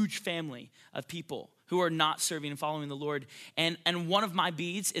huge family of people who are not serving and following the Lord. And one of my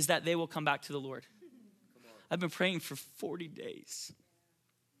beads is that they will come back to the Lord. I've been praying for 40 days.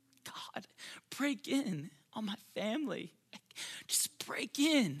 God, break in on my family. Just break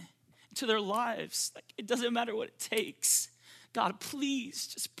in to their lives. Like, it doesn't matter what it takes. God, please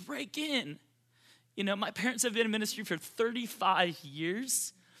just break in. You know, my parents have been in ministry for 35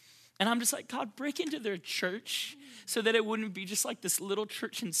 years. And I'm just like, God, break into their church so that it wouldn't be just like this little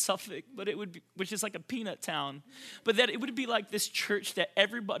church in Suffolk, but it would be, which is like a peanut town, but that it would be like this church that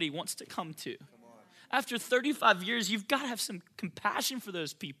everybody wants to come to. After 35 years, you've got to have some compassion for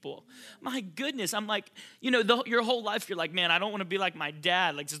those people. My goodness, I'm like, you know, your whole life, you're like, man, I don't want to be like my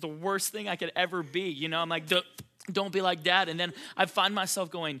dad. Like, this is the worst thing I could ever be. You know, I'm like, don't be like dad. And then I find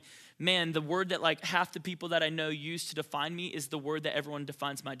myself going, man, the word that like half the people that I know use to define me is the word that everyone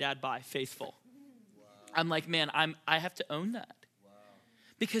defines my dad by, faithful. Wow. I'm like, man, I have to own that. Wow.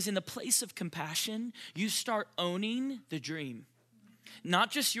 Because in the place of compassion, you start owning the dream.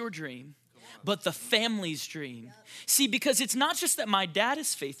 Not just your dream, but the family's dream. See, because it's not just that my dad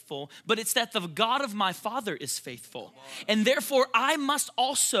is faithful, but it's that the God of my father is faithful. And therefore, I must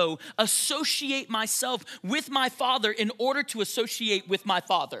also associate myself with my father in order to associate with my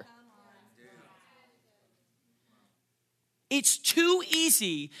father. It's too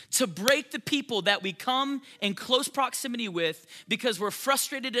easy to break the people that we come in close proximity with because we're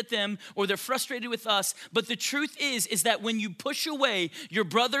frustrated at them or they're frustrated with us. But the truth is that when you push away your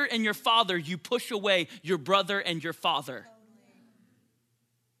brother and your father, you push away your brother and your father.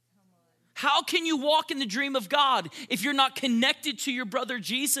 How can you walk in the dream of God if you're not connected to your brother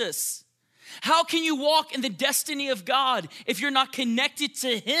Jesus? How can you walk in the destiny of God if you're not connected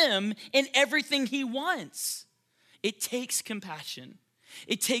to him in everything he wants? It takes compassion.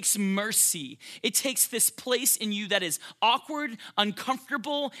 It takes mercy. It takes this place in you that is awkward,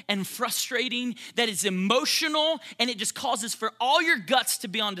 uncomfortable, and frustrating, that is emotional, and it just causes for all your guts to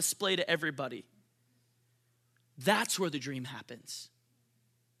be on display to everybody. That's where the dream happens.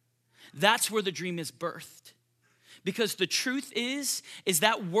 That's where the dream is birthed. Because the truth is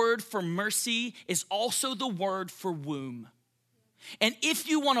that word for mercy is also the word for womb. And if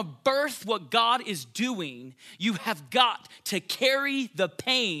you want to birth what God is doing, you have got to carry the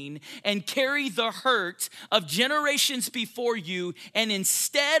pain and carry the hurt of generations before you. And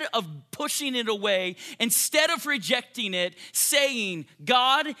instead of pushing it away, instead of rejecting it, saying,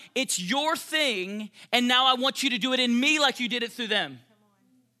 God, it's your thing, and now I want you to do it in me like you did it through them.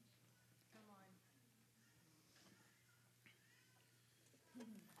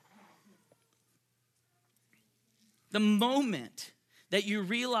 The moment that you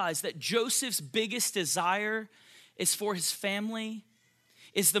realize that Joseph's biggest desire is for his family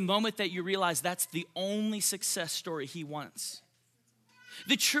is the moment that you realize that's the only success story he wants.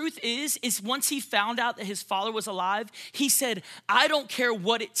 The truth is once he found out that his father was alive, he said, I don't care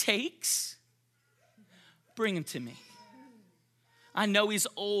what it takes. Bring him to me. I know he's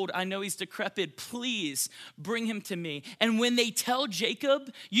old. I know he's decrepit. Please bring him to me. And when they tell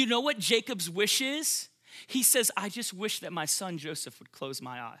Jacob, you know what Jacob's wish is? He says, I just wish that my son Joseph would close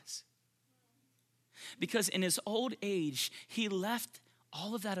my eyes. Because in his old age, he left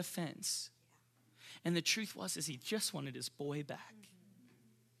all of that offense. And the truth was he just wanted his boy back.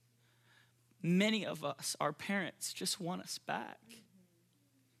 Many of us, our parents, just want us back.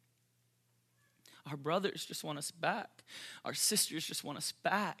 Our brothers just want us back. Our sisters just want us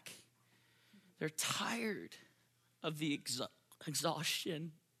back. They're tired of the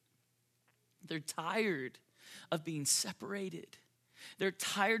exhaustion. They're tired of being separated. They're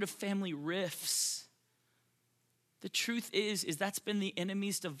tired of family rifts. The truth is that's been the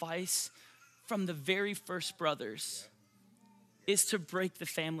enemy's device from the very first brothers, is to break the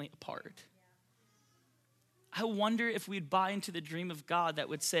family apart. I wonder if we'd buy into the dream of God that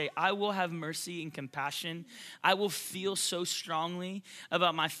would say, I will have mercy and compassion. I will feel so strongly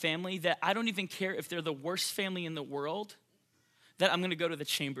about my family that I don't even care if they're the worst family in the world, that I'm going to go to the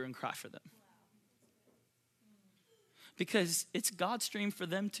chamber and cry for them. Because it's God's dream for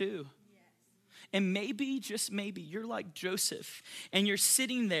them too. And maybe, just maybe, you're like Joseph and you're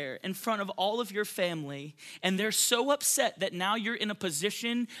sitting there in front of all of your family and they're so upset that now you're in a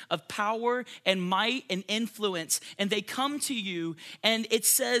position of power and might and influence, and they come to you and it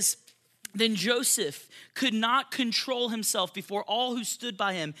says Then Joseph could not control himself before all who stood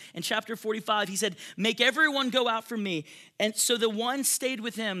by him. In chapter 45, he said, make everyone go out from me. And so the one stayed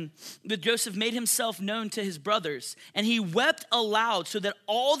with him, but Joseph made himself known to his brothers. And he wept aloud so that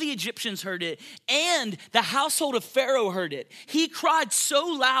all the Egyptians heard it and the household of Pharaoh heard it. He cried so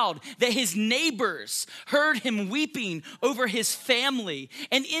loud that his neighbors heard him weeping over his family.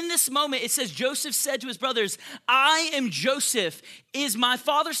 And in this moment, it says, Joseph said to his brothers, I am Joseph. Is my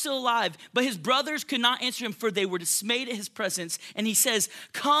father still alive? But his brothers could not answer him, for they were dismayed at his presence. And he says,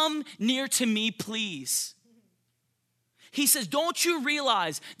 come near to me, please. He says, don't you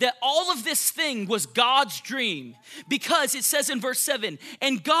realize that all of this thing was God's dream? Because it says in verse 7,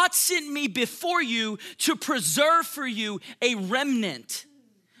 and God sent me before you to preserve for you a remnant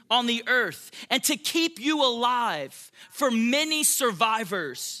on the earth and to keep you alive for many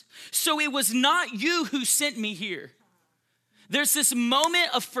survivors. So it was not you who sent me here. There's this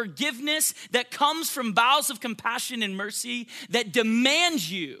moment of forgiveness that comes from bowels of compassion and mercy that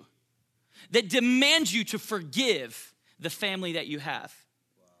demands you to forgive the family that you have.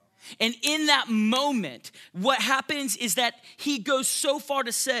 Wow. And in that moment, what happens is that he goes so far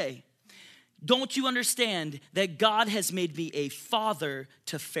to say, don't you understand that God has made me a father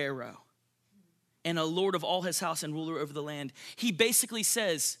to Pharaoh and a lord of all his house and ruler over the land? He basically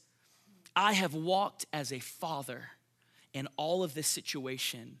says, I have walked as a father in all of this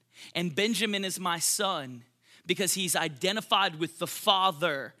situation. And Benjamin is my son because he's identified with the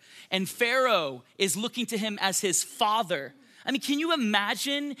father. And Pharaoh is looking to him as his father. I mean, can you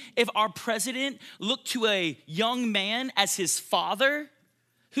imagine if our president looked to a young man as his father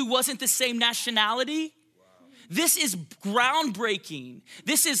who wasn't the same nationality? This is groundbreaking.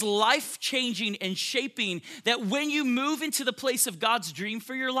 This is life-changing and shaping that when you move into the place of God's dream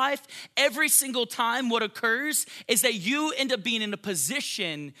for your life, every single time what occurs is that you end up being in a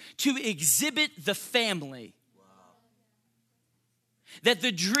position to exhibit the family. Wow. That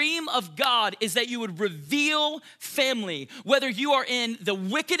the dream of God is that you would reveal family, whether you are in the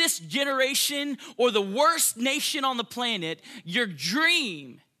wickedest generation or the worst nation on the planet, your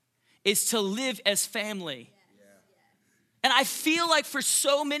dream is to live as family. And I feel like for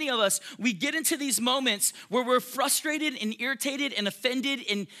so many of us, we get into these moments where we're frustrated and irritated and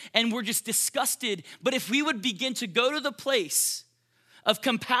offended and we're just disgusted. But if we would begin to go to the place of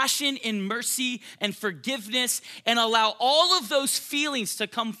compassion and mercy and forgiveness and allow all of those feelings to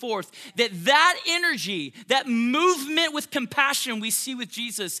come forth, that energy, that movement with compassion we see with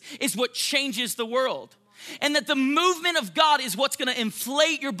Jesus is what changes the world. And that the movement of God is what's gonna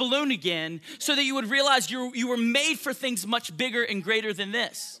inflate your balloon again so that you would realize you were made for things much bigger and greater than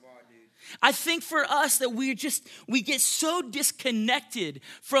this. I think for us that we get so disconnected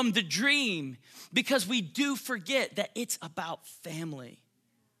from the dream because we do forget that it's about family.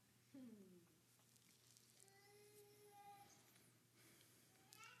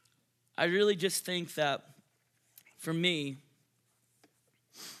 I really just think that for me,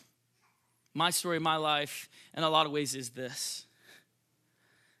 my story, my life, in a lot of ways is this.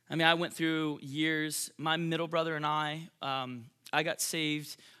 I mean, I went through years. My middle brother and I got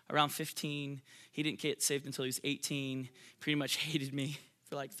saved around 15. He didn't get saved until he was 18. Pretty much hated me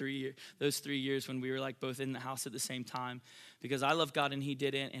for like 3 years. Those 3 years when we were like both in the house at the same time, because I loved God and he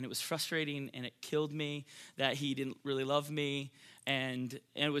didn't, and it was frustrating and it killed me that he didn't really love me. And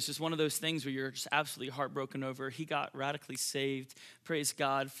it was just one of those things where you're just absolutely heartbroken over. He got radically saved. Praise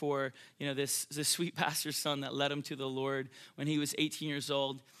God for, this sweet pastor's son that led him to the Lord when he was 18 years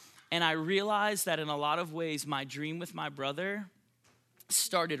old. And I realized that in a lot of ways, my dream with my brother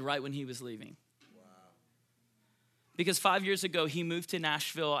started right when he was leaving. Because 5 years ago, he moved to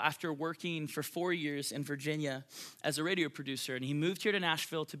Nashville after working for 4 years in Virginia as a radio producer. And he moved here to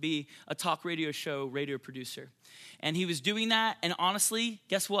Nashville to be a talk radio show radio producer. And he was doing that, and honestly,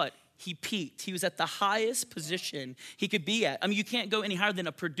 guess what? He peaked. He was at the highest position he could be at. I mean, you can't go any higher than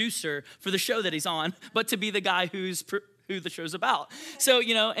a producer for the show that he's on, but to be the guy who the show's about. So,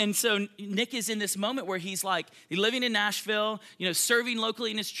 and so Nick is in this moment where he's like, living in Nashville, serving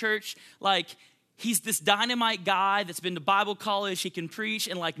locally in his church, like, he's this dynamite guy that's been to Bible college. He can preach,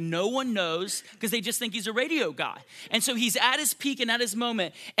 and like no one knows because they just think he's a radio guy. And so he's at his peak and at his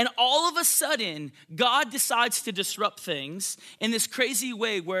moment. And all of a sudden, God decides to disrupt things in this crazy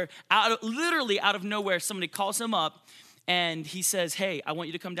way where literally out of nowhere, somebody calls him up and he says, hey, I want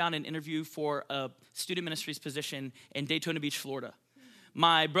you to come down and interview for a student ministries position in Daytona Beach, Florida.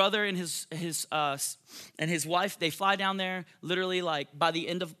 My brother and his wife, they fly down there literally like by the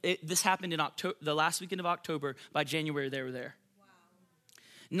end of it. This happened in October, the last weekend of October. By January, they were there.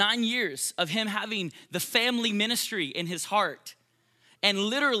 Wow. 9 years of him having the family ministry in his heart. And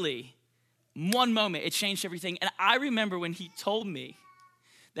literally, one moment, it changed everything. And I remember when he told me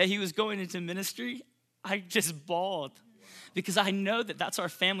that he was going into ministry, I just bawled because I know that that's our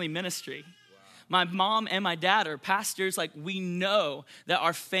family ministry. My mom and my dad are pastors. Like, we know that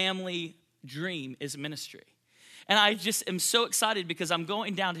our family dream is ministry. And I just am so excited because I'm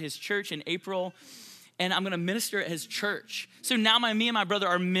going down to his church in April, and I'm going to minister at his church. So now me and my brother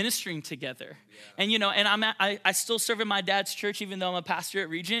are ministering together. And, and I still serve in my dad's church, even though I'm a pastor at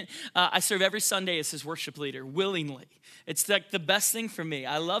Regent. I serve every Sunday as his worship leader, willingly. It's like the best thing for me.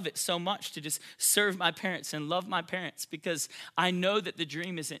 I love it so much to just serve my parents and love my parents because I know that the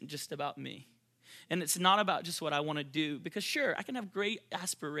dream isn't just about me. And it's not about just what I want to do, because sure, I can have great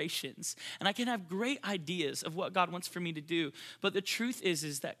aspirations and I can have great ideas of what God wants for me to do. But the truth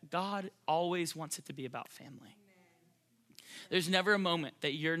is that God always wants it to be about family. There's never a moment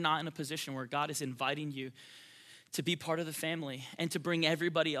that you're not in a position where God is inviting you to be part of the family and to bring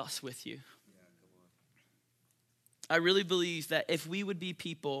everybody else with you. I really believe that if we would be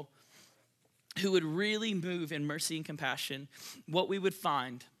people who would really move in mercy and compassion, what we would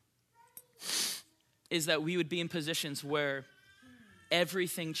find is that we would be in positions where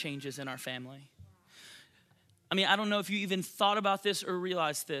everything changes in our family. I mean, I don't know if you even thought about this or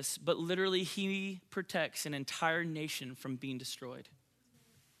realized this, but literally he protects an entire nation from being destroyed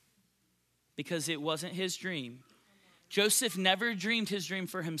because it wasn't his dream. Joseph never dreamed his dream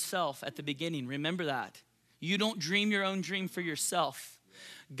for himself at the beginning. Remember that. You don't dream your own dream for yourself.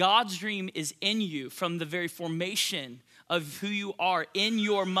 God's dream is in you from the very formation of who you are in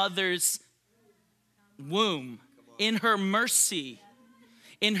your mother's womb. In her mercy,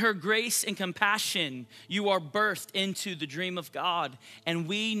 in her grace and compassion, you are birthed into the dream of God. And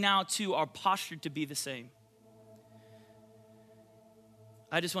we now too are postured to be the same.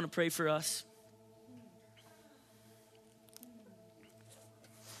 I just want to pray for us.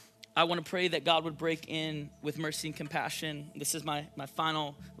 I want to pray that God would break in with mercy and compassion. This is my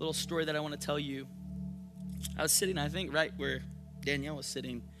final little story that I want to tell you. I was sitting, I think, right where Danielle was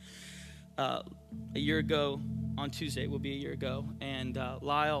sitting a year ago. On Tuesday, it will be a year ago. And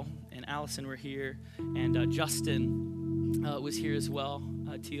Lyle and Allison were here. And Justin was here as well,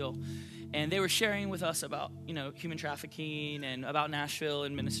 Teal. And they were sharing with us about, human trafficking and about Nashville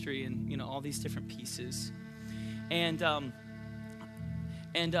and ministry and, all these different pieces. And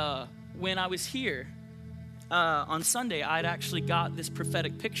when I was here on Sunday, I'd actually got this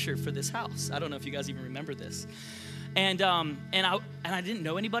prophetic picture for this house. I don't know if you guys even remember this. And I didn't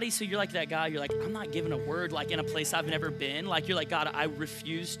know anybody, so you're like that guy, you're like, I'm not giving a word like in a place I've never been. Like, you're like, God, I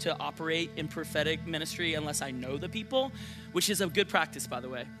refuse to operate in prophetic ministry unless I know the people, which is a good practice, by the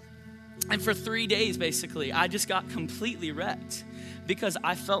way. And for 3 days, basically, I just got completely wrecked because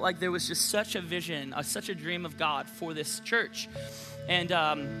I felt like there was just such a vision, such a dream of God for this church. And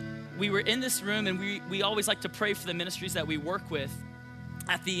we were in this room, and we always like to pray for the ministries that we work with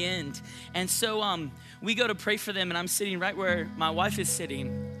at the end. And so we go to pray for them, and I'm sitting right where my wife is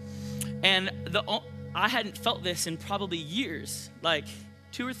sitting. And I hadn't felt this in probably years, like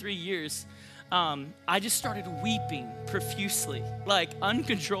 2 or 3 years. I just started weeping profusely, like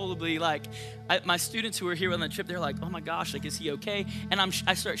uncontrollably. Like my students who were here on the trip, they're like, oh my gosh, like, is he okay? And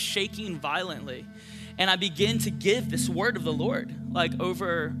I start shaking violently. And I begin to give this word of the Lord, like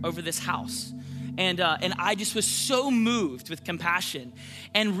over this house. And I just was so moved with compassion.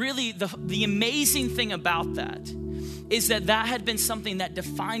 And really the amazing thing about that is that had been something that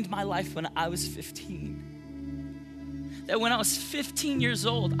defined my life when I was 15. That when I was 15 years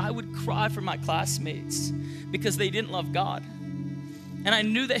old, I would cry for my classmates because they didn't love God. And I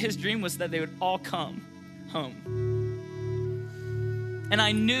knew that his dream was that they would all come home. And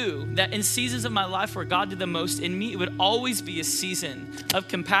I knew that in seasons of my life where God did the most in me, it would always be a season of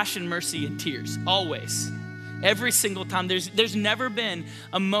compassion, mercy, and tears. Always. Every single time. There's never been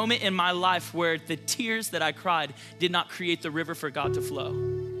a moment in my life where the tears that I cried did not create the river for God to flow.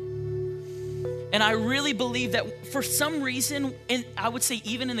 And I really believe that for some reason, and I would say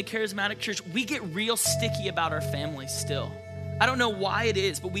even in the charismatic church, we get real sticky about our families still. I don't know why it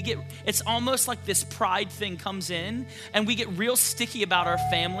is, but it's almost like this pride thing comes in, and we get real sticky about our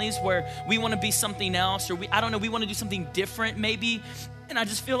families where we want to be something else, or we want to do something different maybe. And I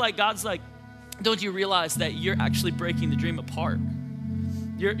just feel like God's like, don't you realize that you're actually breaking the dream apart?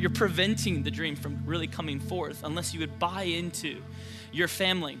 You're preventing the dream from really coming forth unless you would buy into your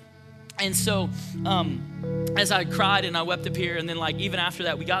family. And so as I cried and I wept up here, and then like even after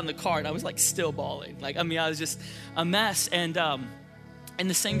that, we got in the car and I was like still bawling. I was just a mess. And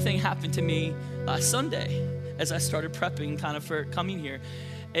the same thing happened to me Sunday as I started prepping kind of for coming here.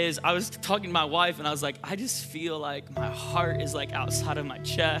 is I was talking to my wife and I was like, I just feel like my heart is like outside of my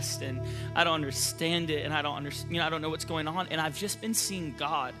chest and I don't understand it and I don't know what's going on. And I've just been seeing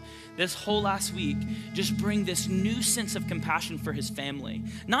God this whole last week just bring this new sense of compassion for his family,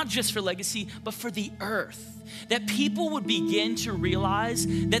 not just for Legacy, but for the earth. That people would begin to realize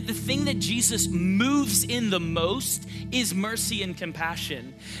that the thing that Jesus moves in the most is mercy and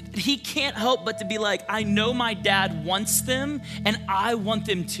compassion. He can't help but to be like, I know my dad wants them and I want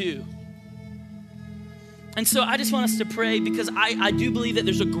them too. And so I just want us to pray because I do believe that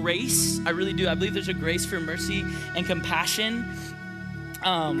there's a grace. I really do. I believe there's a grace for mercy and compassion.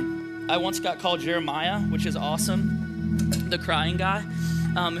 I once got called Jeremiah, which is awesome, the crying guy.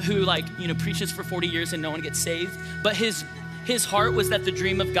 Who preaches for 40 years and no one gets saved. But his heart was that the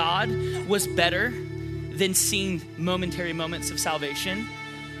dream of God was better than seeing momentary moments of salvation.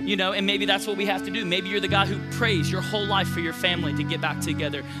 And maybe that's what we have to do. Maybe you're the guy who prays your whole life for your family to get back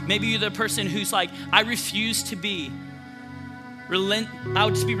together. Maybe you're the person who's like, I refuse to be I'll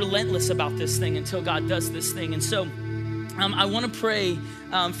just be relentless about this thing until God does this thing. And so I want to pray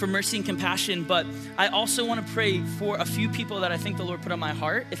for mercy and compassion, but I also want to pray for a few people that I think the Lord put on my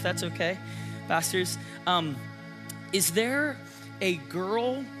heart, if that's okay, pastors. Is there a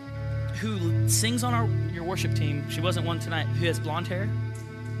girl who sings on your worship team? She wasn't one tonight, who has blonde hair?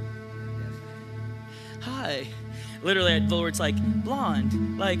 Hi. Literally, the Lord's like,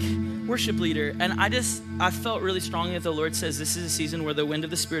 blonde, like worship leader. And I felt really strongly that the Lord says this is a season where the wind of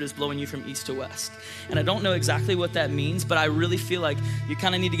the Spirit is blowing you from east to west. And I don't know exactly what that means, but I really feel like you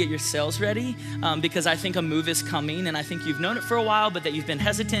kind of need to get your sails ready because I think a move is coming. And I think you've known it for a while, but that you've been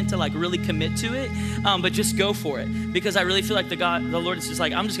hesitant to like really commit to it. But just go for it because I really feel like the Lord is just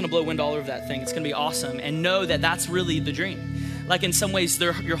like, I'm just going to blow wind all over that thing. It's going to be awesome. And know that that's really the dream. Like in some ways,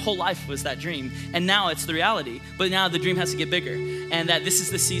 your whole life was that dream. And now it's the reality. But now the dream has to get bigger. And that this is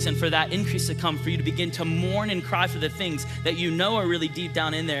the season for that increase to come, for you to begin to mourn and cry for the things that you know are really deep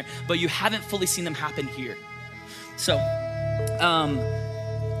down in there, but you haven't fully seen them happen here. So,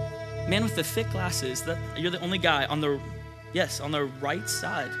 man with the thick glasses, you're the only guy on the right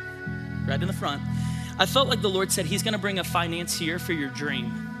side, right in the front. I felt like the Lord said he's going to bring a financier for your dream.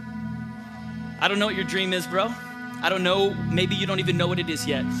 I don't know what your dream is, bro. I don't know, maybe you don't even know what it is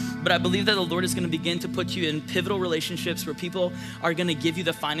yet, but I believe that the Lord is going to begin to put you in pivotal relationships where people are going to give you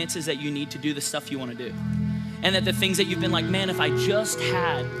the finances that you need to do the stuff you want to do. And that the things that you've been like, man, if I just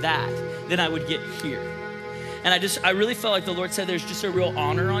had that, then I would get here. And I really felt like the Lord said there's just a real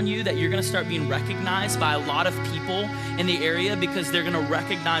honor on you that you're going to start being recognized by a lot of people in the area because they're going to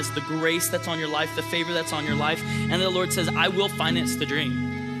recognize the grace that's on your life, the favor that's on your life. And the Lord says, I will finance the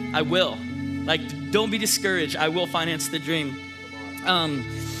dream. I will. Like, don't be discouraged. I will finance the dream.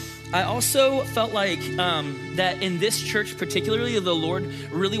 I also felt like that in this church particularly, the Lord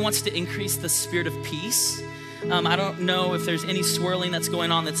really wants to increase the spirit of peace. I don't know if there's any swirling that's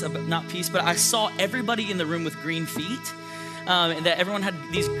going on that's not peace, but I saw everybody in the room with green feet, and that everyone had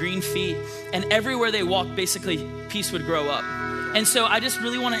these green feet, and everywhere they walked, basically, peace would grow up. And so I just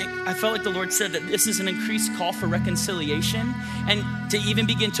really I felt like the Lord said that this is an increased call for reconciliation and to even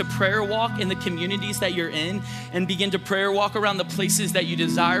begin to prayer walk in the communities that you're in and begin to prayer walk around the places that you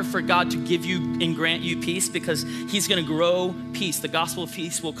desire for God to give you and grant you peace because he's going to grow peace. The gospel of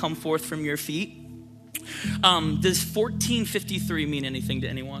peace will come forth from your feet. Does 1453 mean anything to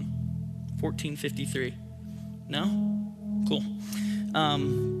anyone? 1453? No? Cool.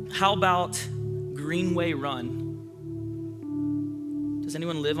 How about Greenway Run? Does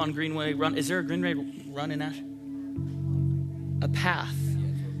anyone live on Greenway Run? Is there a Greenway Run in Nashville? A path. Yeah,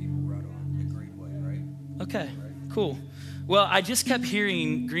 it's where people run on the Greenway, right? Okay, cool. Well, I just kept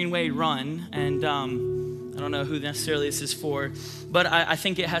hearing Greenway Run, and I don't know who necessarily this is for, but I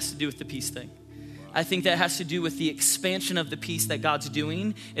think it has to do with the peace thing. I think that has to do with the expansion of the peace that God's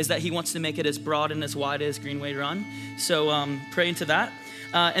doing, is that he wants to make it as broad and as wide as Greenway Run. So pray into that.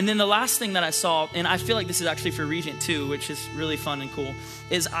 And then the last thing that I saw, and I feel like this is actually for Regent too, which is really fun and cool,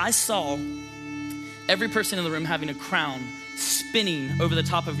 is I saw every person in the room having a crown spinning over the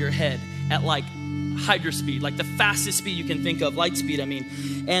top of your head at like hydro speed, like the fastest speed you can think of, light speed, I mean.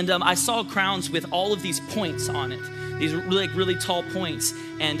 And I saw crowns with all of these points on it, these really tall points,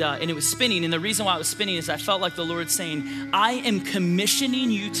 and it was spinning. And the reason why it was spinning is I felt like the Lord saying, I am commissioning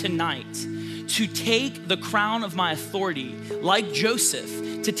you tonight to take the crown of my authority, like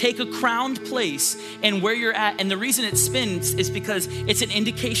Joseph, to take a crowned place and where you're at. And the reason it spins is because it's an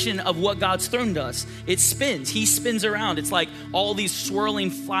indication of what God's throne does. It spins. He spins around. It's like all these swirling,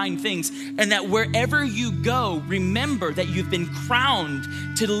 flying things. And that wherever you go, remember that you've been crowned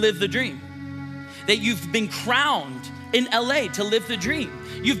to live the dream. That you've been crowned in LA to live the dream.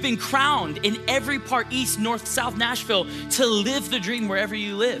 You've been crowned in every part, east, north, south, Nashville, to live the dream wherever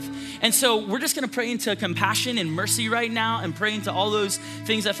you live. And so we're just gonna pray into compassion and mercy right now and pray into all those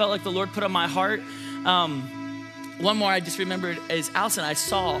things I felt like the Lord put on my heart. One more I just remembered is Allison. I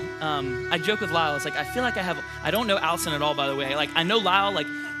saw, I joke with Lyle, it's like, I feel like I don't know Allison at all, by the way. Like, I know Lyle, like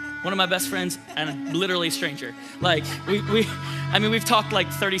one of my best friends and literally a stranger. Like, we've talked like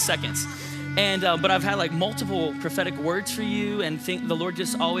 30 seconds. And, but I've had like multiple prophetic words for you, and the Lord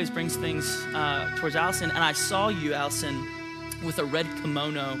just always brings things towards Allison. And I saw you, Allison, with a red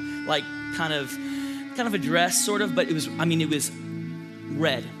kimono, like kind of a dress sort of, but it was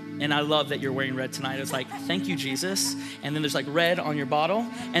red. And I love that you're wearing red tonight. It was like, thank you, Jesus. And then there's like red on your bottle.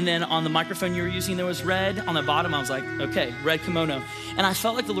 And then on the microphone you were using, there was red. On the bottom, I was like, okay, red kimono. And I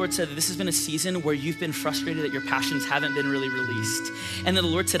felt like the Lord said that this has been a season where you've been frustrated that your passions haven't been really released. And then the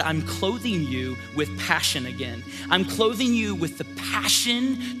Lord said, I'm clothing you with passion again. I'm clothing you with the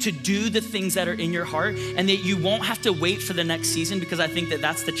passion to do the things that are in your heart, and that you won't have to wait for the next season, because I think that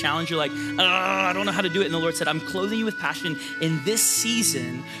that's the challenge. You're like, I don't know how to do it. And the Lord said, I'm clothing you with passion in this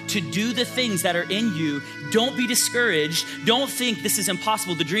season to do the things that are in you. Don't be discouraged. Don't think this is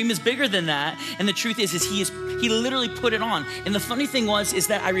impossible. The dream is bigger than that. And the truth is he literally put it on. And the funny thing is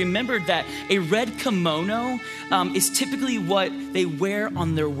that I remembered that a red kimono is typically what they wear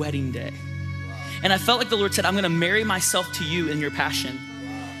on their wedding day. And I felt like the Lord said, I'm gonna marry myself to you in your passion.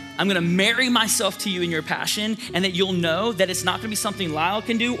 I'm gonna marry myself to you in your passion, and that you'll know that it's not gonna be something Lyle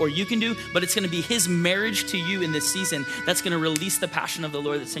can do or you can do, but it's gonna be his marriage to you in this season that's gonna release the passion of the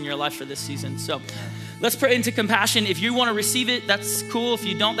Lord that's in your life for this season. So let's pray into compassion. If you wanna receive it, that's cool. If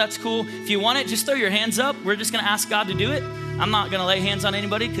you don't, that's cool. If you want it, just throw your hands up. We're just gonna ask God to do it. I'm not gonna lay hands on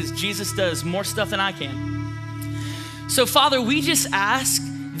anybody because Jesus does more stuff than I can. So Father, we just ask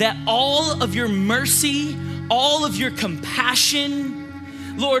that all of your mercy, all of your compassion,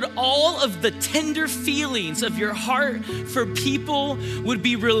 Lord, all of the tender feelings of your heart for people would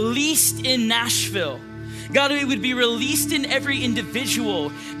be released in Nashville. God, it would be released in every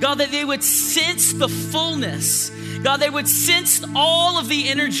individual. God, that they would sense the fullness. God, they would sense all of the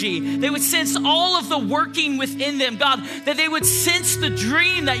energy. They would sense all of the working within them. God, that they would sense the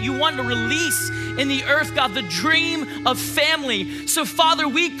dream that you want to release in the earth. God, the dream of family. So Father,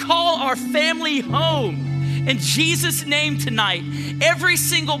 we call our family home. In Jesus' name tonight, every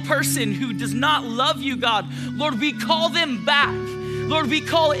single person who does not love you, God, Lord, we call them back. Lord, we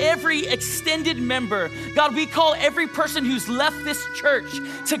call every extended member. God, we call every person who's left this church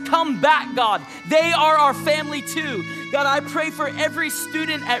to come back, God. They are our family too. God, I pray for every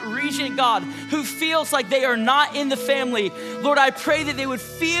student at Regent, God, who feels like they are not in the family. Lord, I pray that they would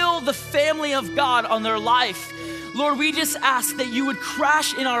feel the family of God on their life. Lord, we just ask that you would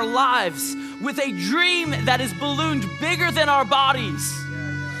crash in our lives with a dream that is ballooned bigger than our bodies.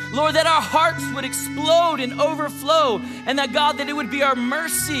 Lord, that our hearts would explode and overflow, and that, God, that it would be our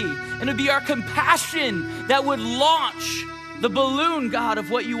mercy and it would be our compassion that would launch the balloon, God, of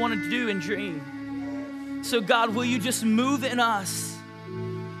what you wanted to do and dream. So, God, will you just move in us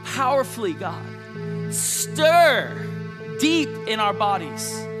powerfully, God? Stir deep in our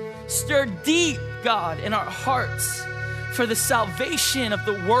bodies. Stir deep, God, in our hearts for the salvation of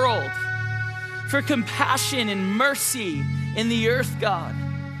the world, for compassion and mercy in the earth, God.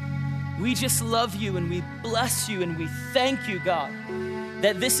 We just love you and we bless you and we thank you, God,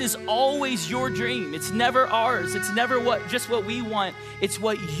 that this is always your dream. It's never ours. It's never just what we want. It's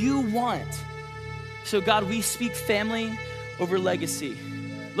what you want. So God, we speak family over legacy.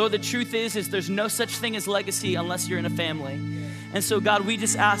 Lord, the truth is there's no such thing as legacy unless you're in a family. And so God, we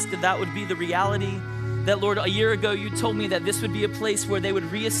just ask that that would be the reality. That, Lord, a year ago, you told me that this would be a place where they would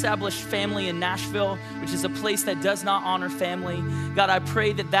reestablish family in Nashville, which is a place that does not honor family. God, I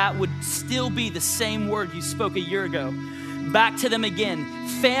pray that that would still be the same word you spoke a year ago. Back to them again.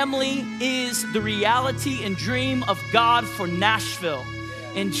 Family is the reality and dream of God for Nashville.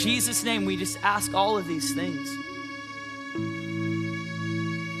 In Jesus' name, we just ask all of these things.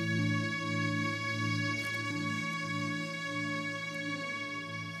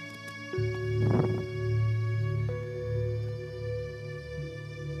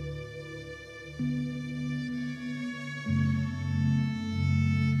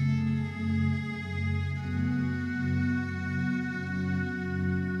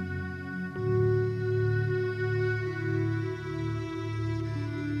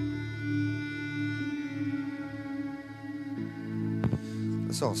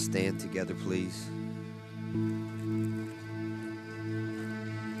 Let's all stand together, please.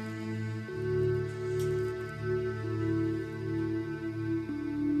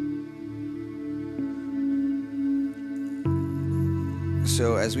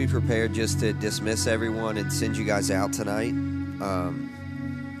 So as we prepare just to dismiss everyone and send you guys out tonight,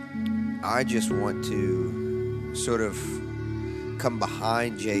 I just want to sort of come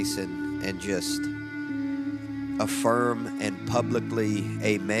behind Jason and just affirm and publicly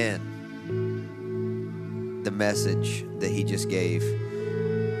amen the message that he just gave.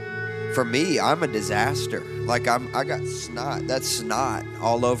 For me, I'm a disaster. Like I got snot. That's snot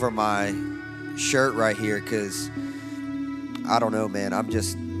all over my shirt right here because I don't know, man.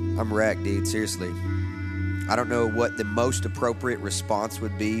 I'm wrecked, dude. Seriously. I don't know what the most appropriate response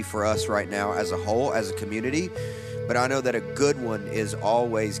would be for us right now as a whole, as a community. But I know that a good one is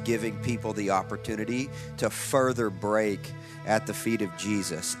always giving people the opportunity to further break at the feet of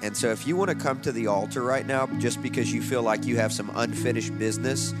Jesus. And so if you want to come to the altar right now, just because you feel like you have some unfinished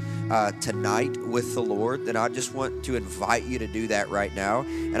business tonight with the Lord, then I just want to invite you to do that right now.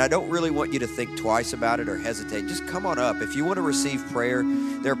 And I don't really want you to think twice about it or hesitate. Just come on up. If you want to receive prayer,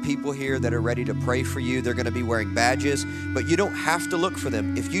 there are people here that are ready to pray for you. They're going to be wearing badges, but you don't have to look for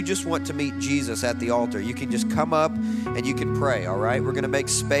them. If you just want to meet Jesus at the altar, you can just come up and you can pray, all right? We're going to make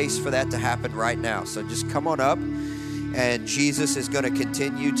space for that to happen right now. So just come on up, and Jesus is going to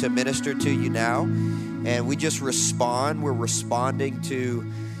continue to minister to you now. And we just respond. We're responding to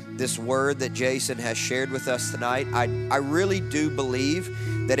this word that Jason has shared with us tonight. I really do believe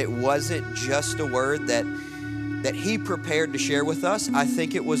that it wasn't just a word that he prepared to share with us. I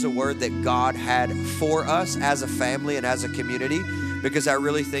think it was a word that God had for us as a family and as a community, because I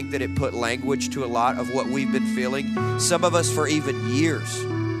really think that it put language to a lot of what we've been feeling. Some of us for even years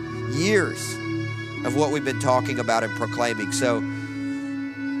of what we've been talking about and proclaiming. So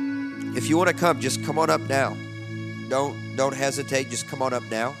if you want to come, just come on up now. Don't hesitate. Just come on up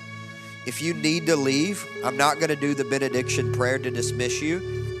now. If you need to leave, I'm not going to do the benediction prayer to dismiss you.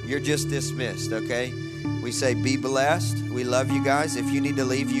 You're just dismissed, okay? We say, be blessed. We love you guys. If you need to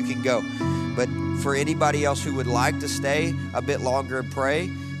leave, you can go. But for anybody else who would like to stay a bit longer and pray,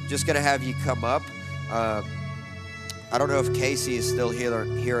 just going to have you come up. I don't know if Casey is still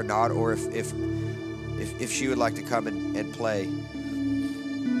here or not, or if she would like to come and play.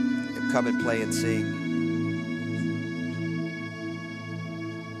 Come and play and sing.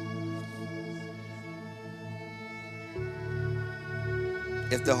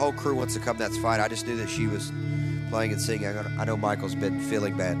 If the whole crew wants to come, that's fine. I just knew that she was playing and singing. I know Michael's been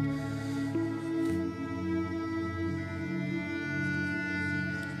feeling bad.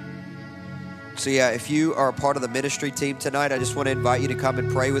 So yeah, if you are a part of the ministry team tonight, I just want to invite you to come and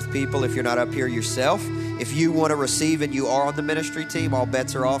pray with people if you're not up here yourself. If you want to receive and you are on the ministry team, all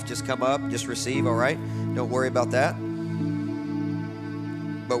bets are off. Just come up, just receive, all right? Don't worry about that.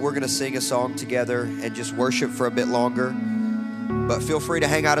 But we're going to sing a song together and just worship for a bit longer. But feel free to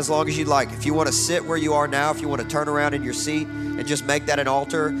hang out as long as you'd like. If you want to sit where you are now, if you want to turn around in your seat and just make that an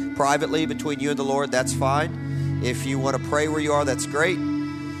altar privately between you and the Lord, that's fine. If you want to pray where you are, that's great.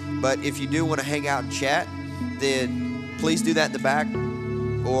 But if you do want to hang out and chat, then please do that in the back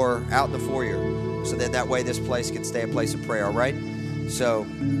or out in the foyer. So then that way this place can stay a place of prayer, all right? So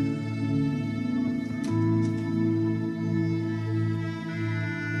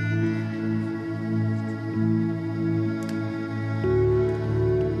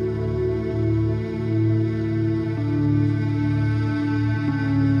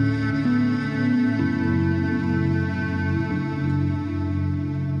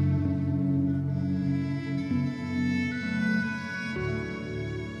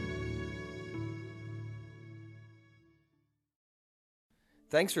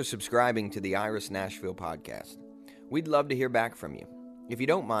Thanks for subscribing to the Iris Nashville podcast. We'd love to hear back from you. If you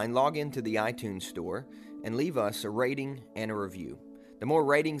don't mind, log into the iTunes store and leave us a rating and a review. The more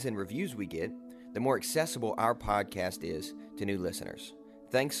ratings and reviews we get, the more accessible our podcast is to new listeners.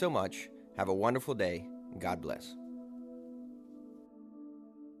 Thanks so much. Have a wonderful day. God bless.